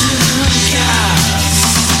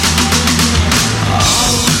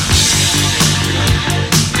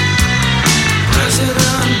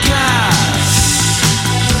 President Gas.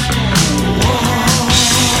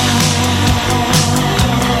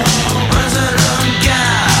 President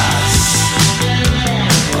Gas.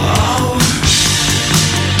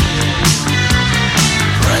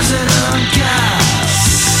 President Gas.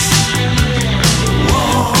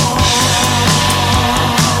 Whoa.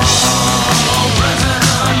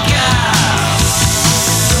 President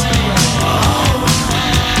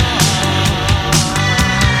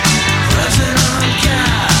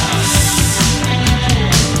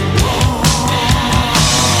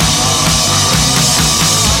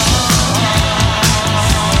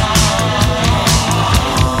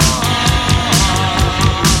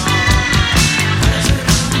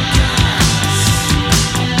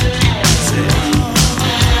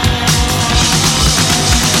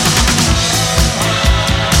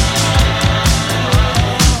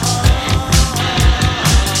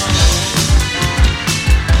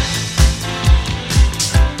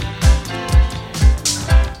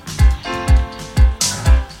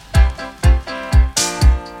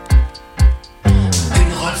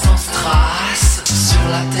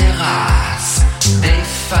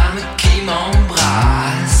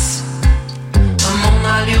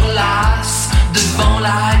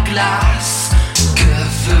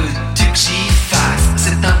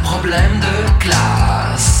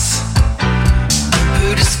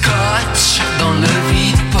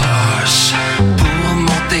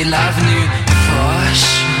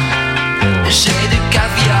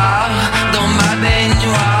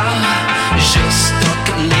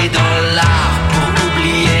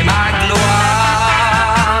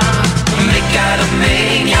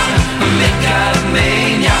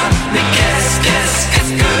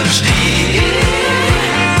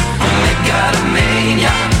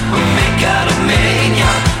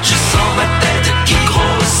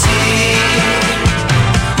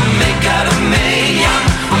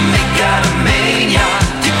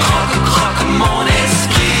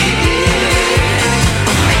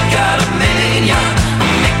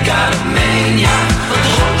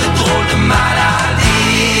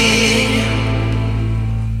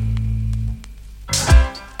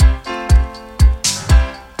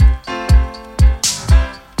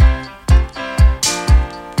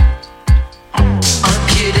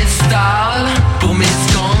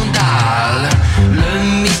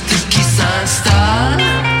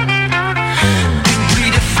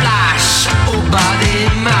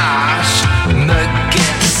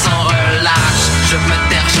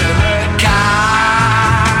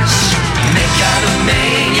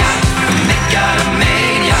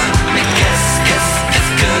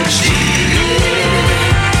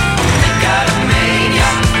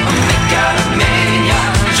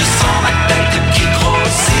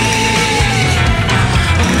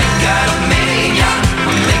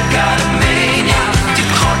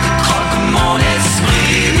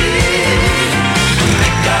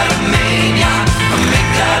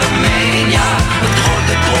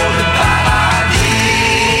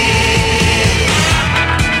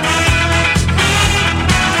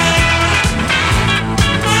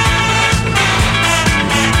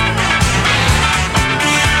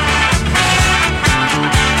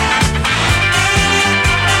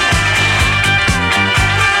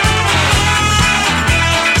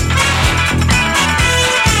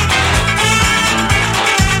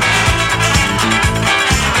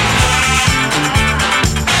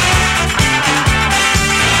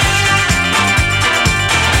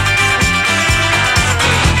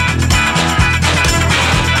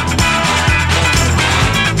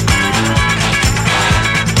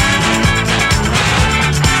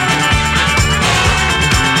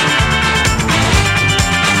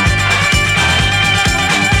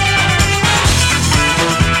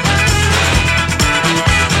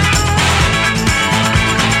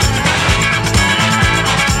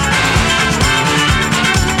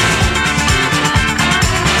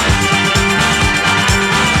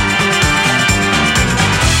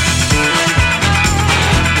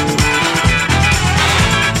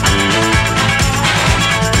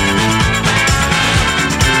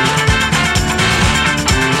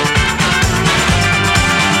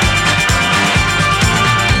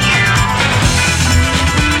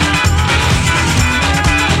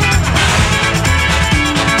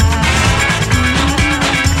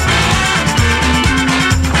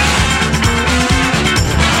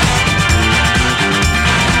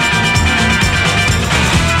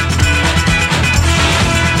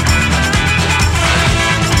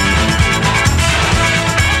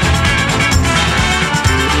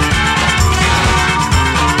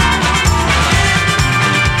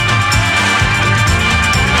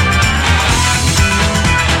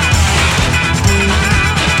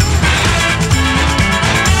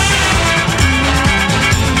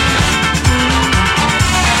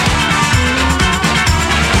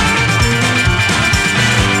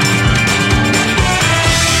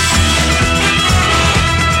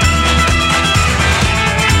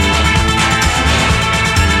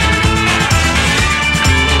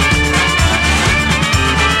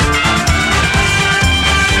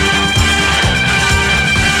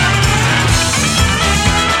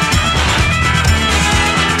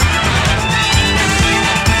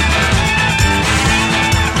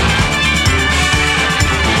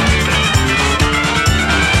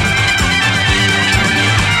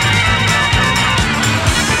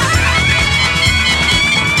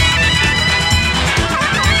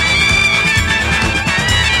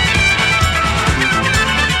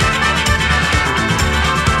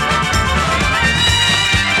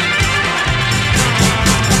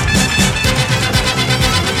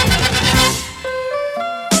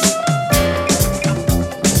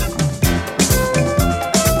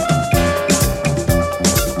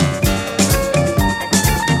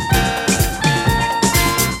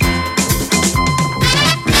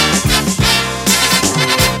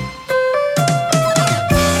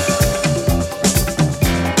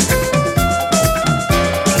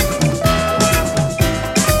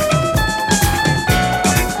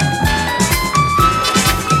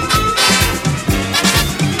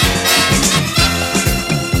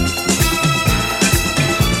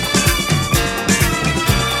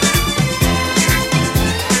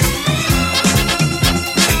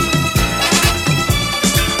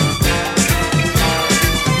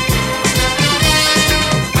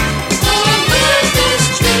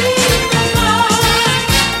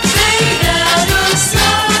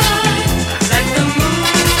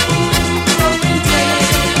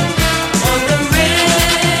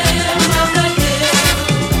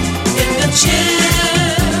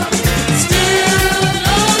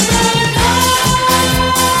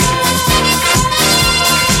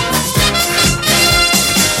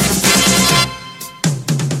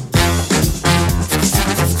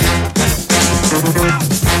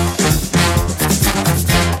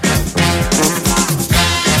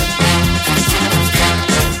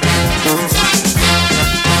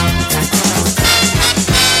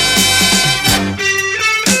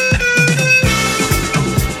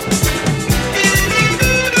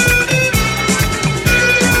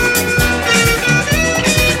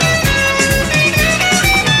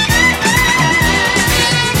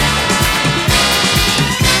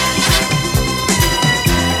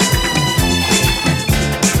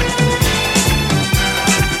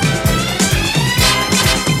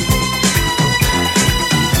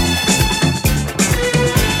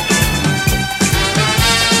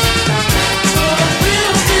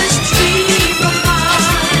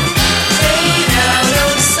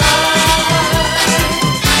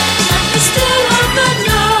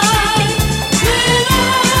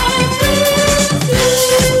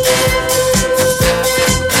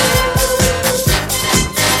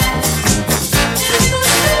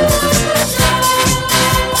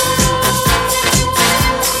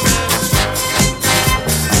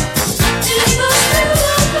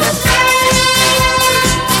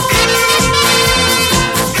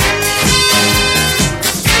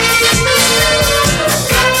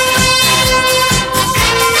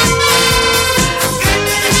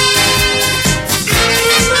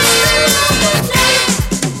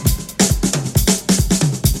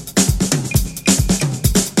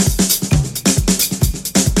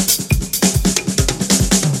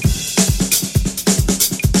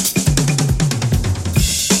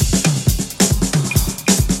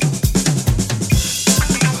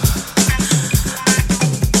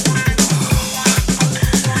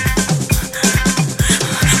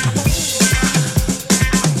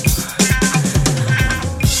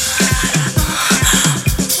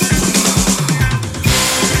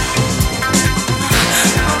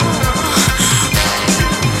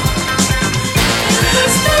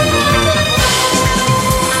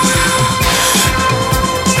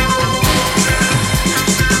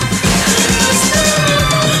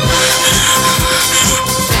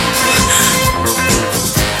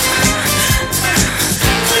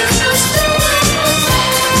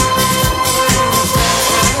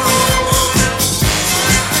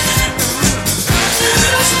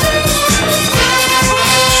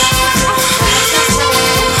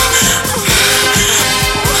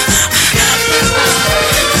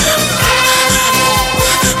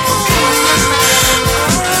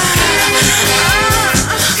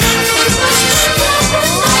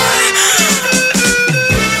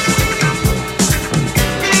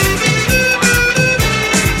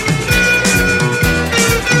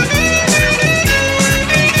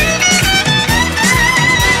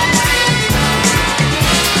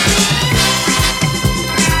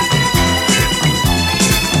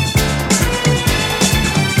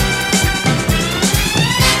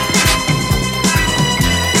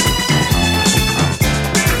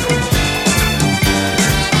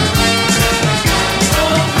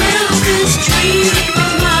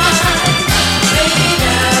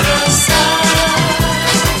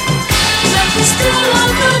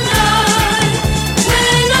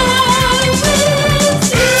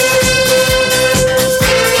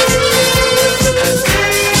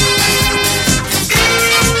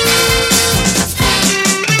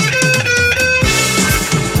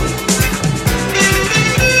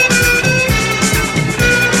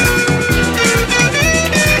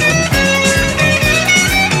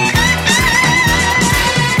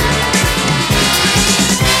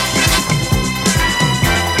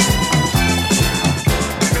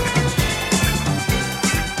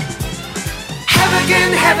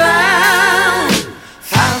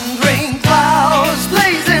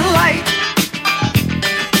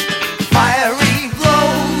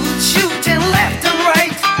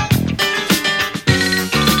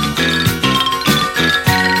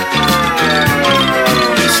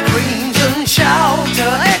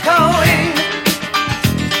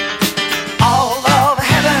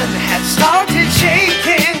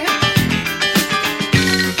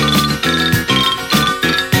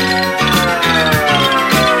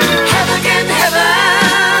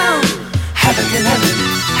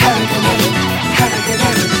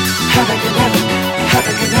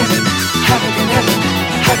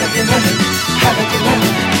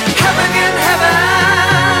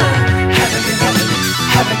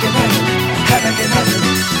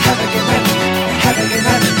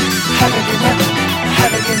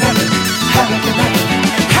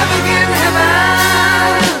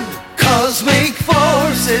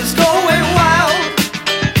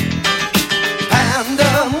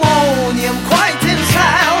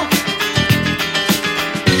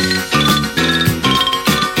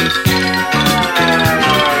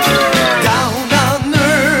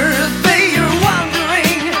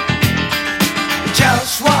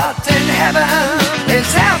Just what in heaven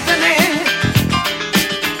is happening?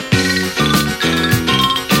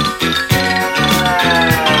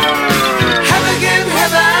 Heaven again,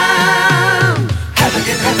 heaven. Heaven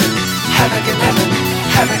again, heaven. Heaven again, heaven.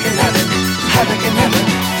 Heaven again, heaven. Heaven again, heaven.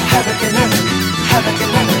 Heaven again,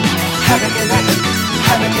 heaven. Heaven again, heaven.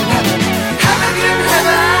 Heaven again, heaven. Heaven again, heaven.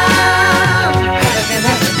 Heaven again,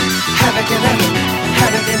 heaven.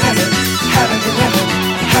 Heaven again, heaven. Heaven again, heaven. Heaven again,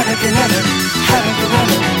 heaven. Heaven again, heaven. Heaven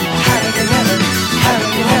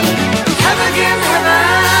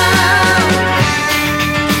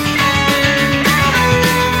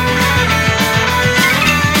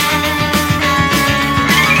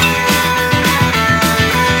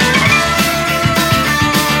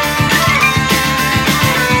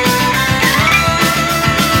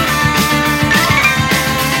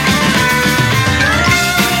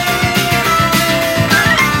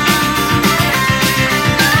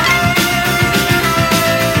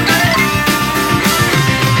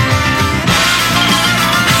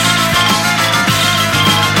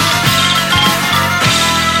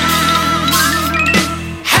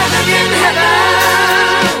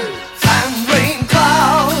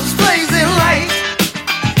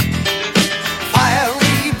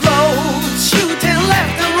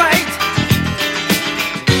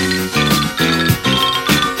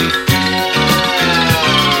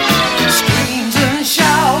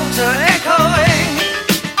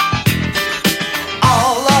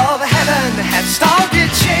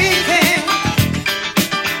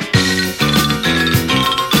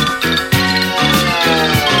heaven. Heaven again,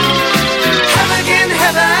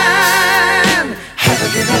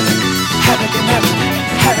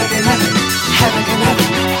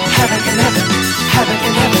 heaven. Heaven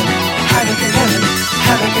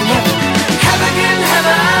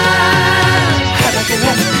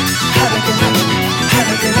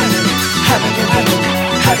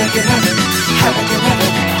again, heaven.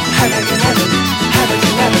 Heaven again, heaven.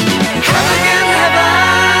 Heaven again, heaven.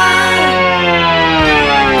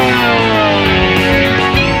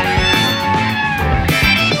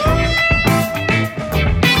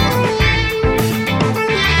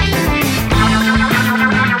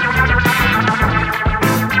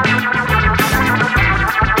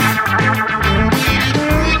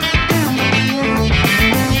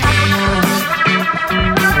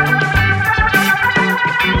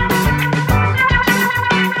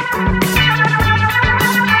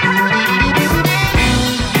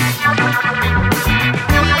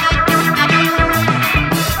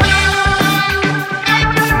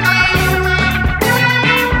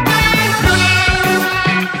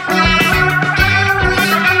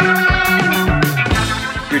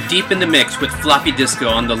 Deep in the mix with Floppy Disco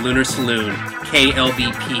on the Lunar Saloon,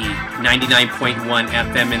 KLBP 99.1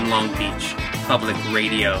 FM in Long Beach, Public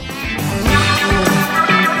Radio.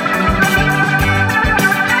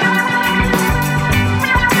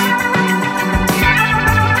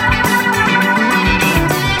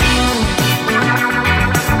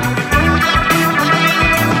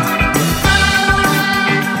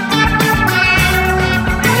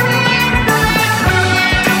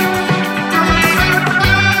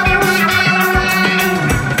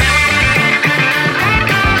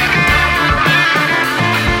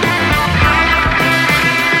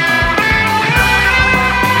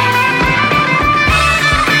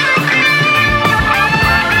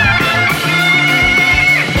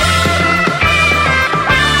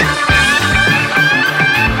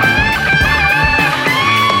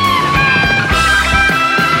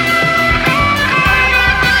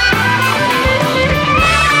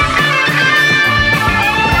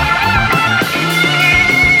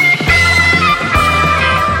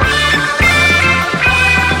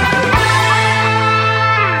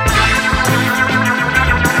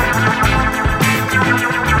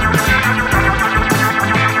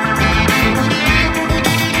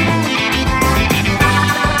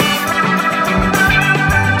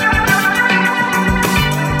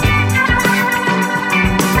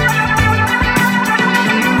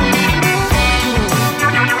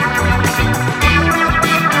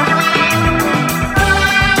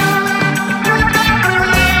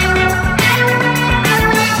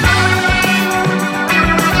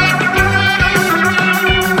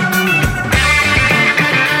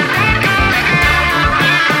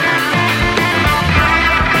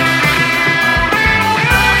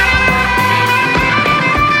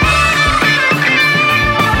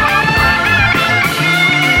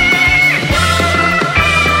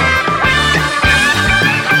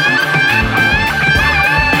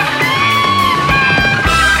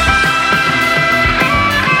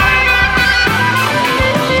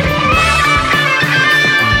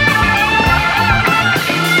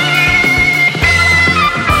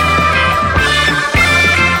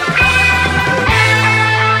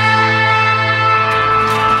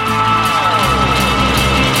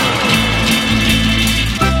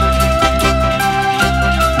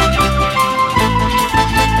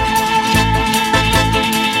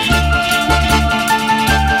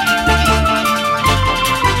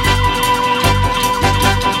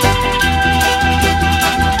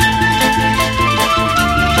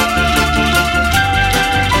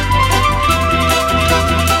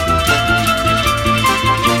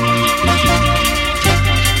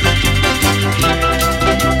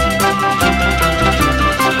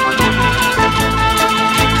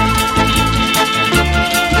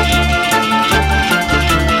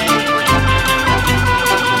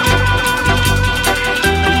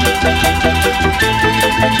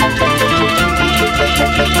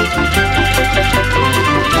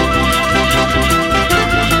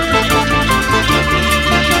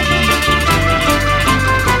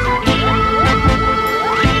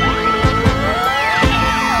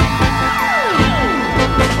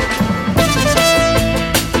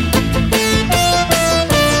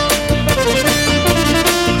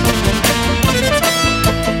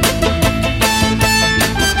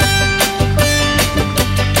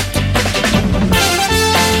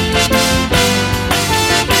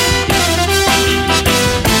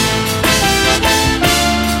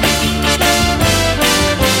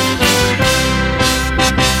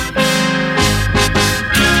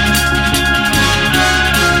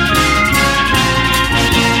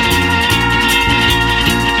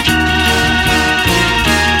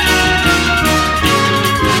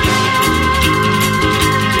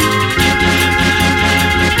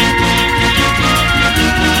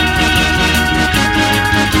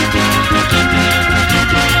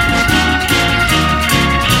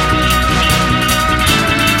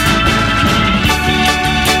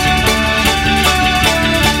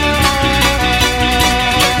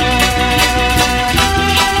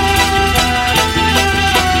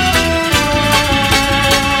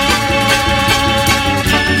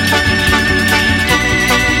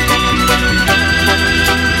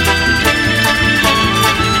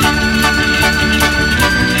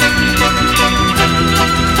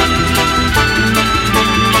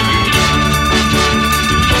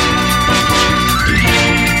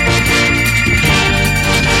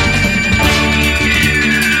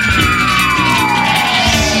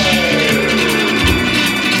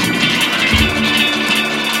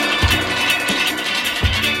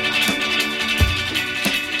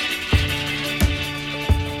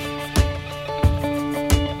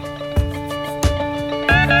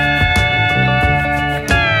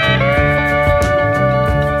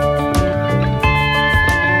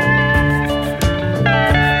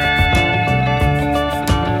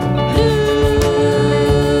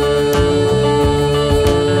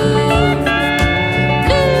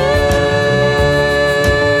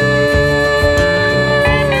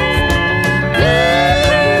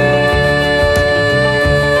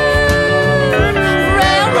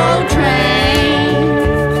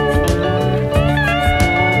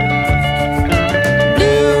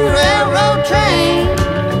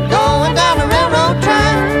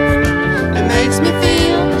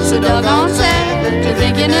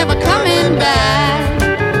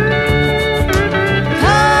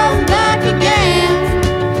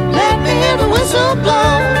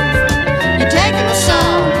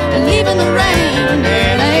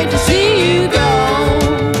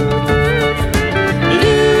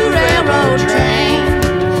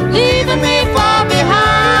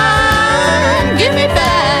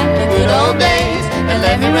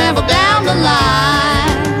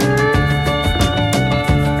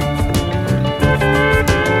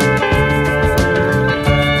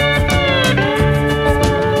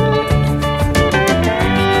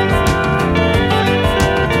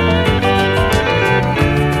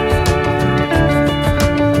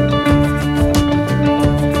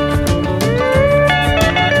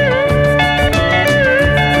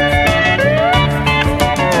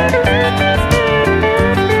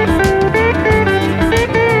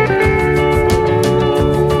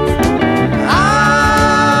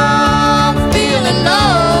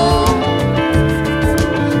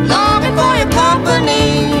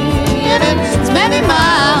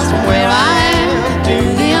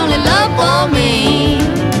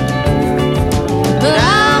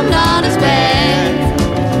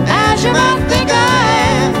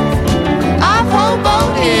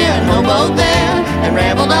 and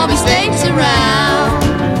rambled all these states around.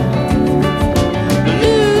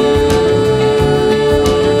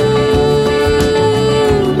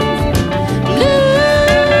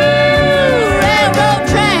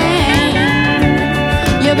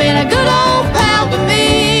 You've been a good old pal to me.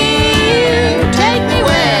 Take me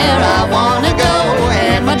where I wanna go,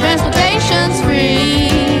 and my transportation's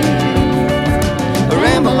free.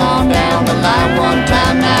 Ramble on down the line one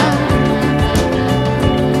time now.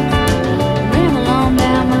 Ramble on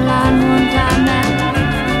down the line one time now.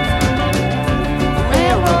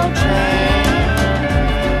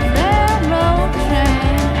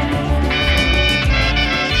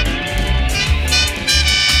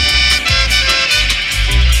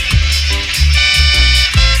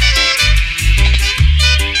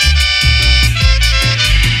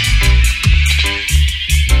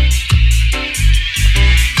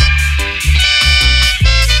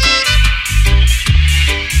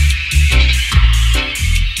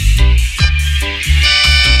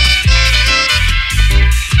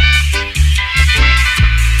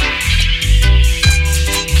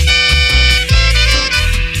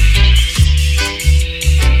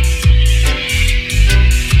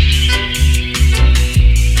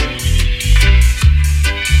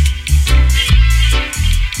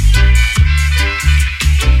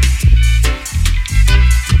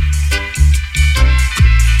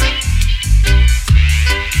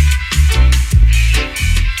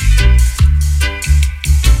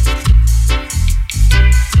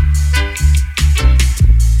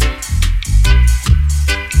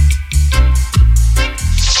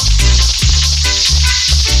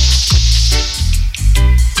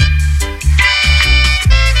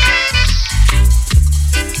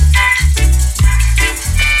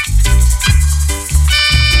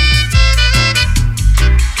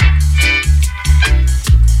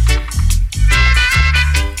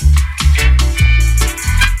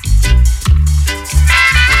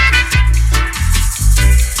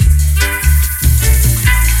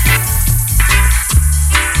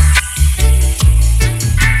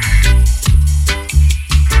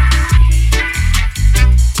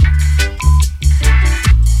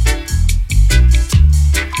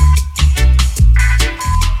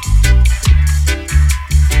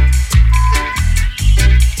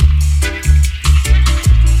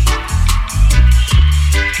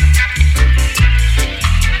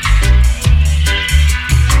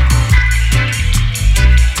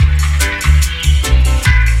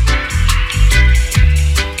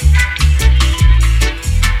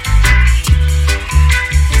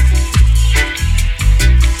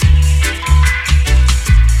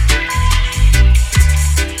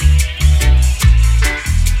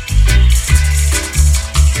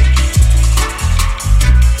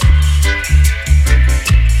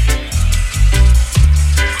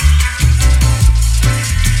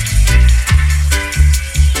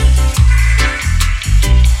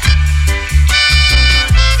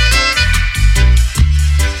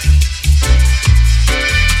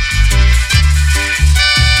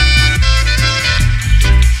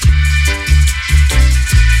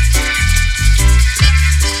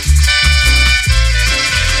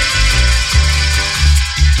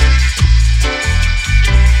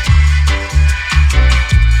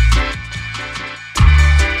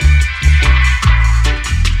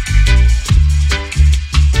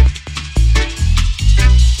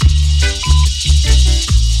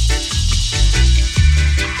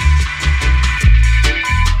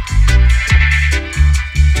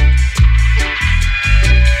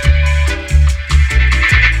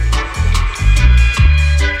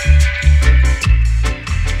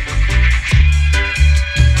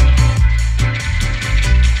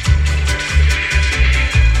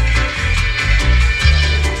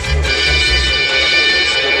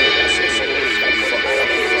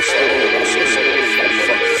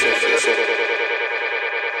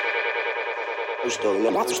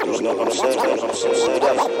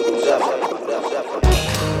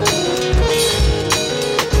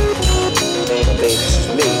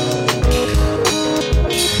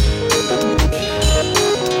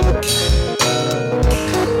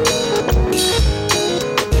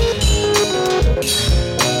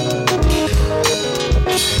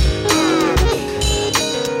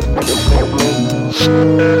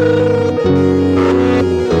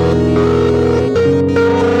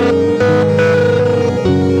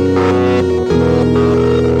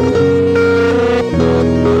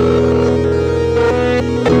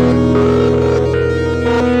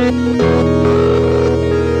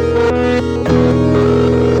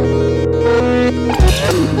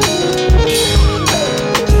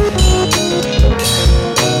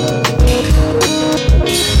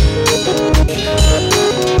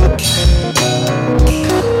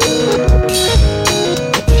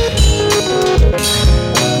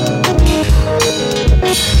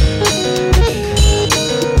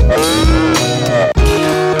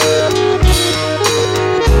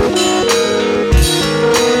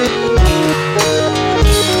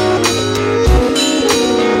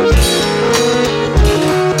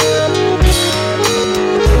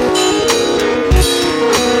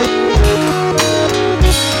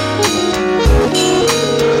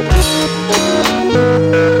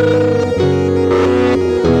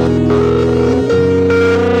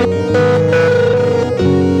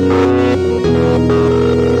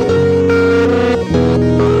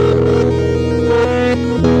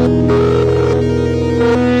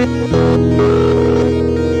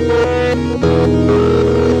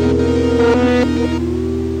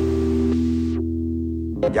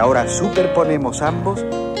 Superponemos ambos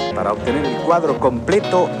para obtener el cuadro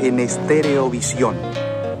completo en estereovisión.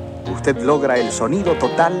 Usted logra el sonido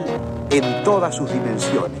total en todas sus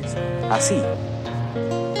dimensiones. Así.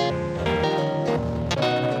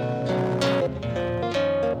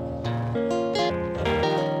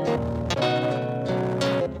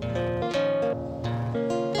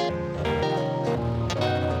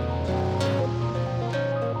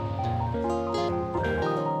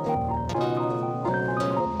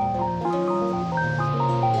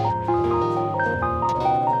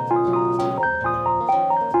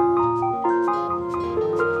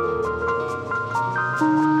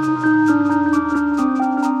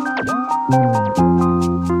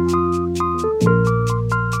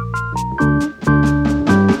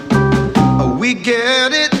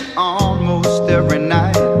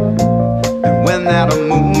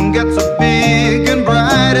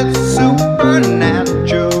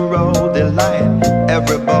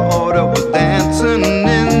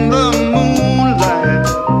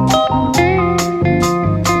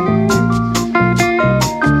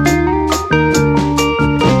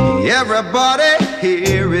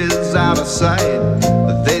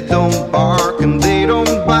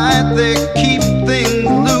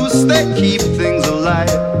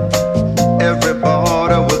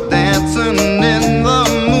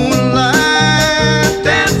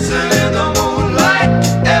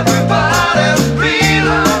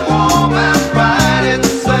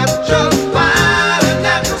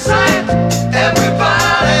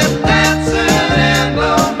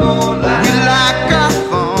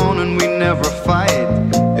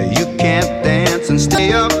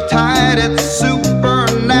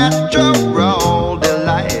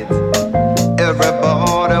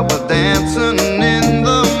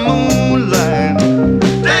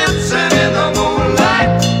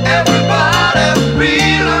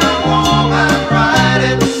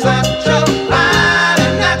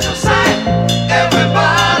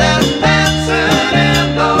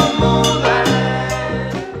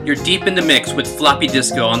 Deep in the mix with Floppy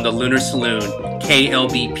Disco on the Lunar Saloon,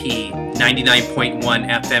 KLBP 99.1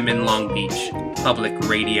 FM in Long Beach, public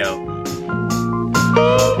radio.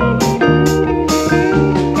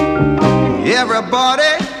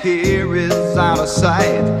 Everybody here is out of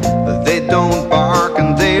sight. They don't bark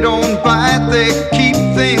and they don't bite. They keep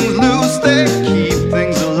things loose, they keep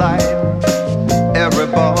things alive.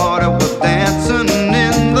 Everybody was dancing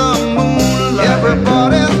in the moonlight.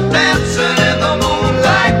 Everybody's dancing in the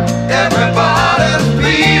moonlight. Everybody's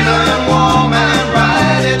feeling warm and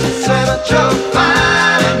right. It's such a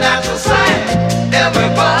fine and natural sight.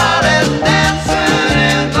 Everybody's dancing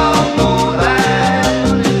in the moonlight.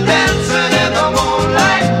 Dancing in the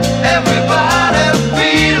moonlight. Everybody's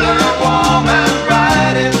feeling warm and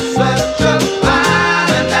right. It's such a fine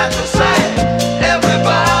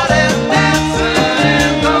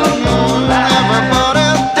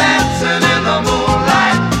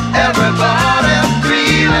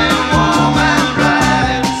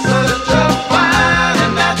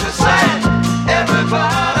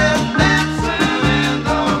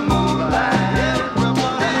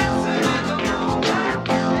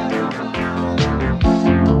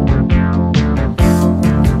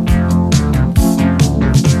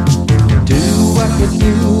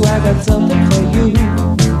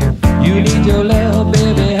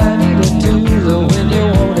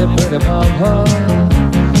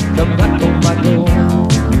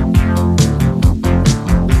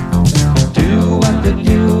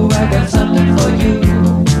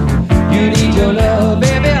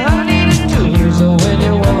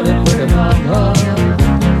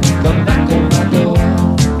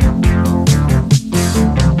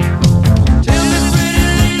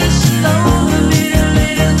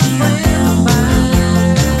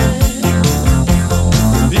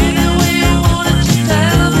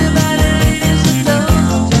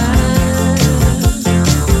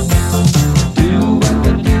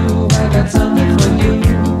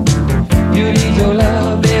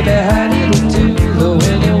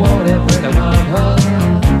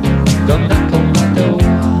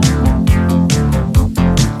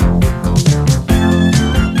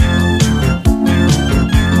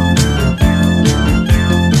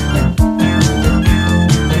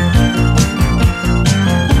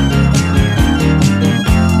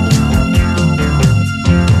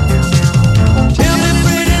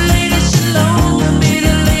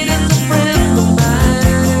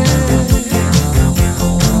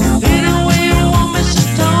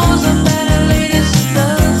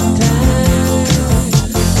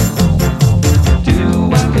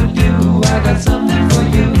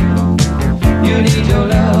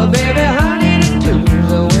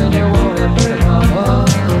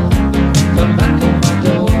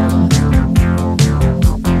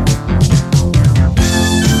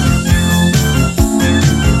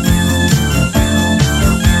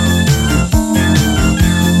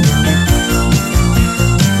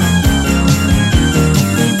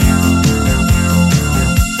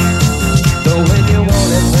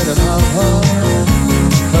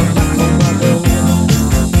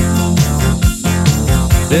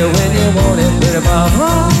There when you want it, with my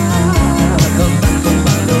heart, come back on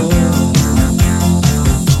my door.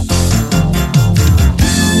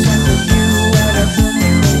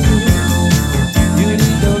 You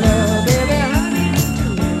need your love, baby, I need it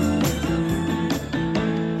too.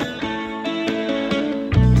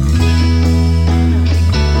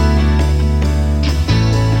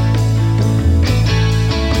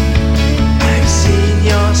 I've seen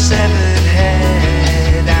your severed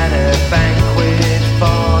head at a banquet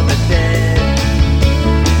for the dead,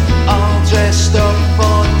 all dressed up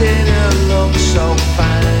for dinner, look so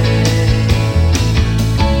fine.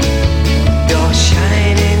 Your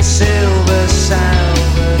shining silver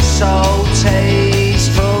salver, so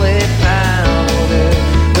tastefully powdered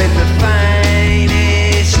with the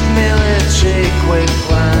finest military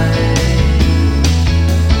quicklime.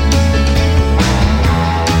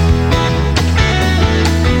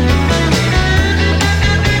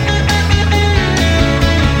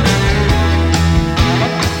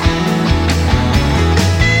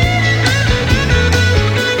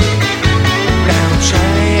 Now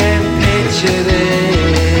try and picture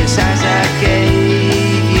this as I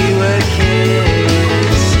gave you a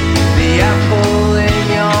kiss. The apple in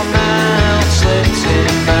your mouth slipped in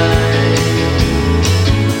mine.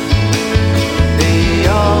 The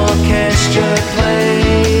orchestra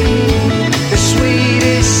played the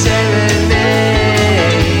sweetest serenade.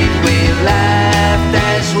 We laughed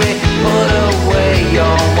as we put away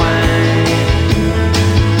your wine.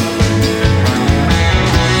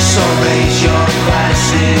 So raise your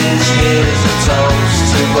glasses, here's a toast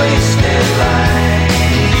to wasted life.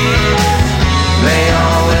 May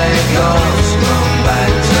all the ghosts come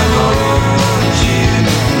back to hold you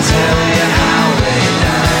and tell you how they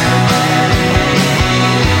died.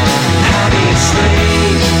 How do you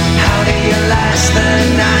sleep? How do you last the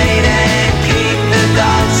night and keep the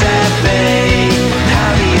dogs at bay?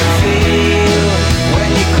 How do you feel when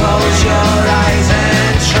you close your eyes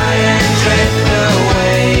and try and drift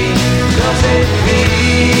away? Does it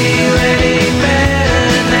feel any better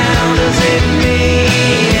now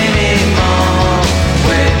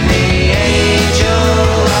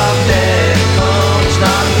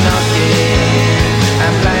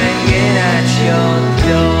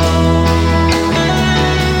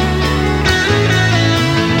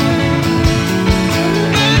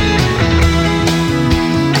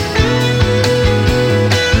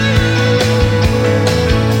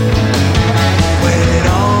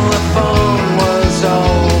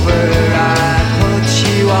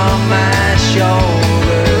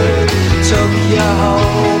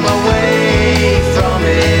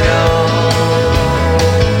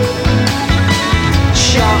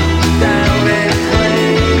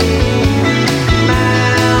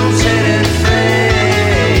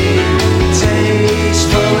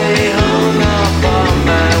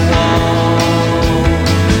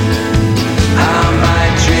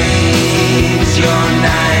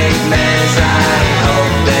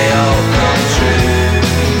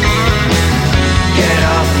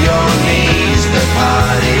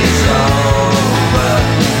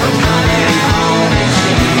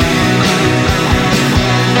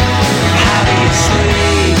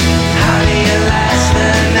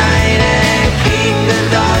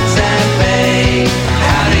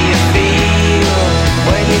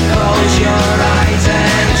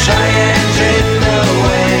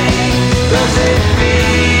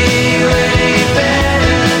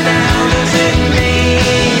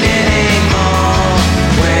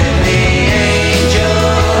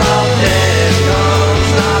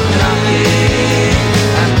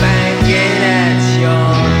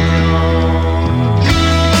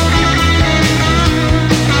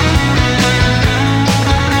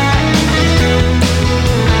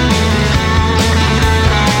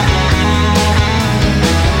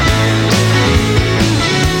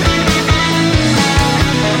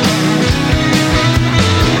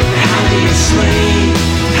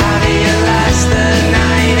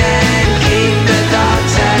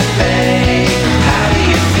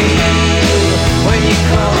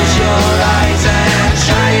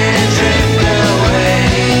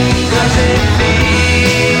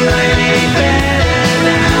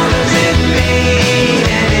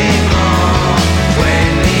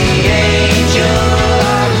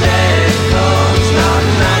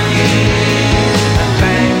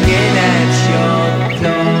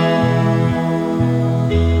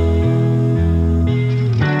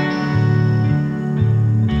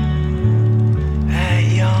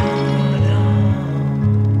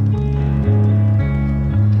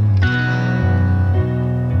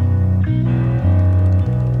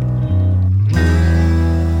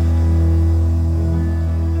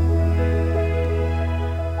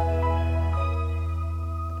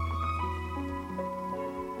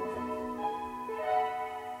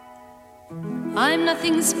I'm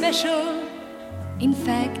nothing special. In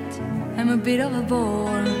fact, I'm a bit of a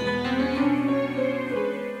bore.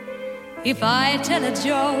 If I tell a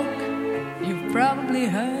joke, you've probably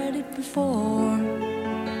heard it before.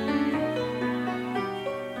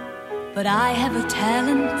 But I have a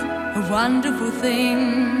talent, a wonderful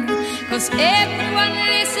thing, 'cause everyone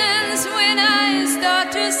listens when I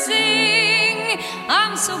start to sing.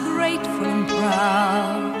 I'm so grateful and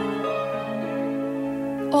proud.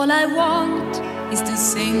 All I want is to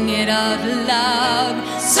sing it out loud.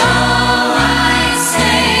 So I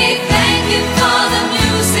say thank you for the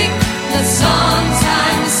music, the songs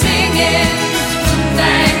I'm singing.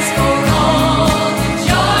 Thanks for all the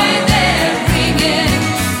joy they're bringing.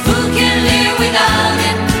 Who can live without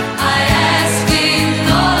it? I ask in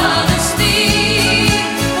all honesty.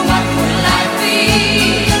 What would life be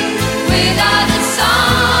without a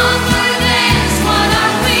song or a dance? What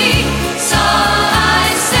are we? So I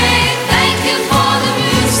say thank you for the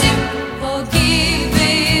music, for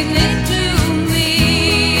giving it to me.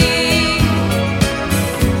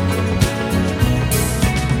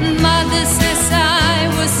 Mother says I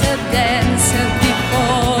was a dancer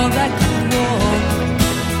before I could walk.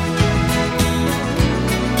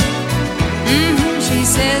 She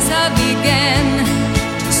says I began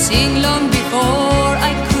to sing long before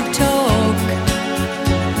I could talk.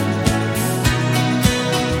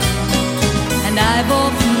 And I've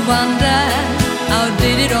often wondered, how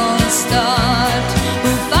did it all start?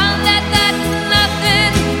 Who found that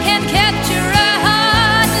nothing can capture a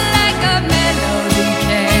heart like a melody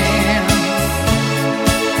can?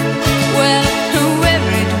 Well,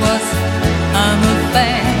 whoever it was, I'm a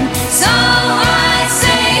fan. So I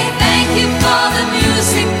say thank you for the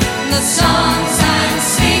music, the songs I'm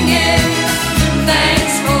singing.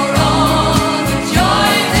 Thanks for all the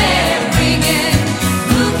joy they're bringing.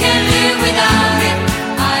 Who can live without it?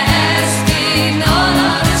 I ask in all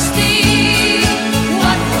honesty.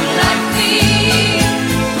 What would life be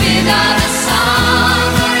without a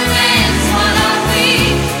song or a dance? What are we?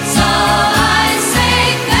 So I say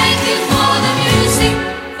thank you for the music,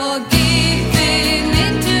 for giving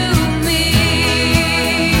it to me.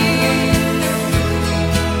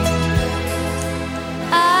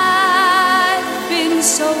 I've been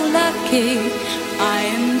so lucky. I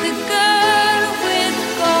am the girl with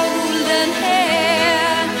golden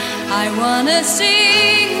hair. I wanna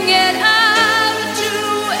sing it out to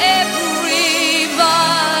everybody.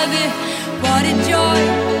 What a joy,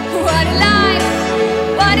 what a life,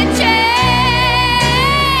 what a chance.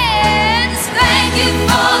 Thank you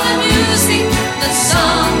for the music, the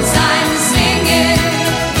songs I'm singing.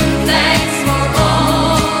 Thanks for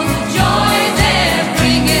all the joy they're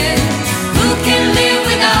bringing. Who can live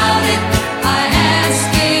without it? I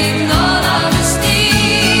ask in all honesty.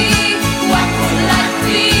 What would life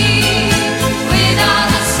be without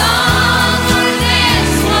a song or a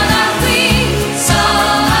dance? What are we? So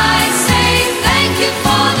I say thank you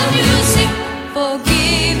for the music, for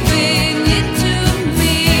giving it to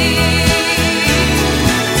me.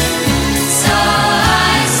 So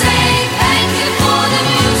I say thank you for the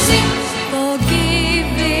music, for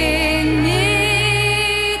giving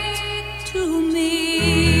it to me.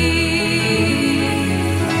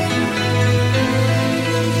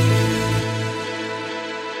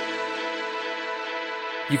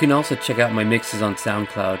 You can also check out my mixes on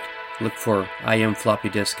SoundCloud. Look for I Am Floppy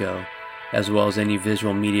Disco, as well as any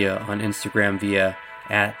visual media on Instagram via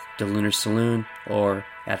 @The Lunar Saloon or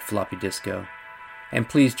 @Floppy Disco. And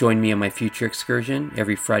please join me on my future excursion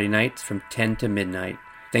every Friday nights from 10 to midnight.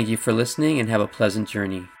 Thank you for listening and have a pleasant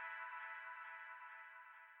journey.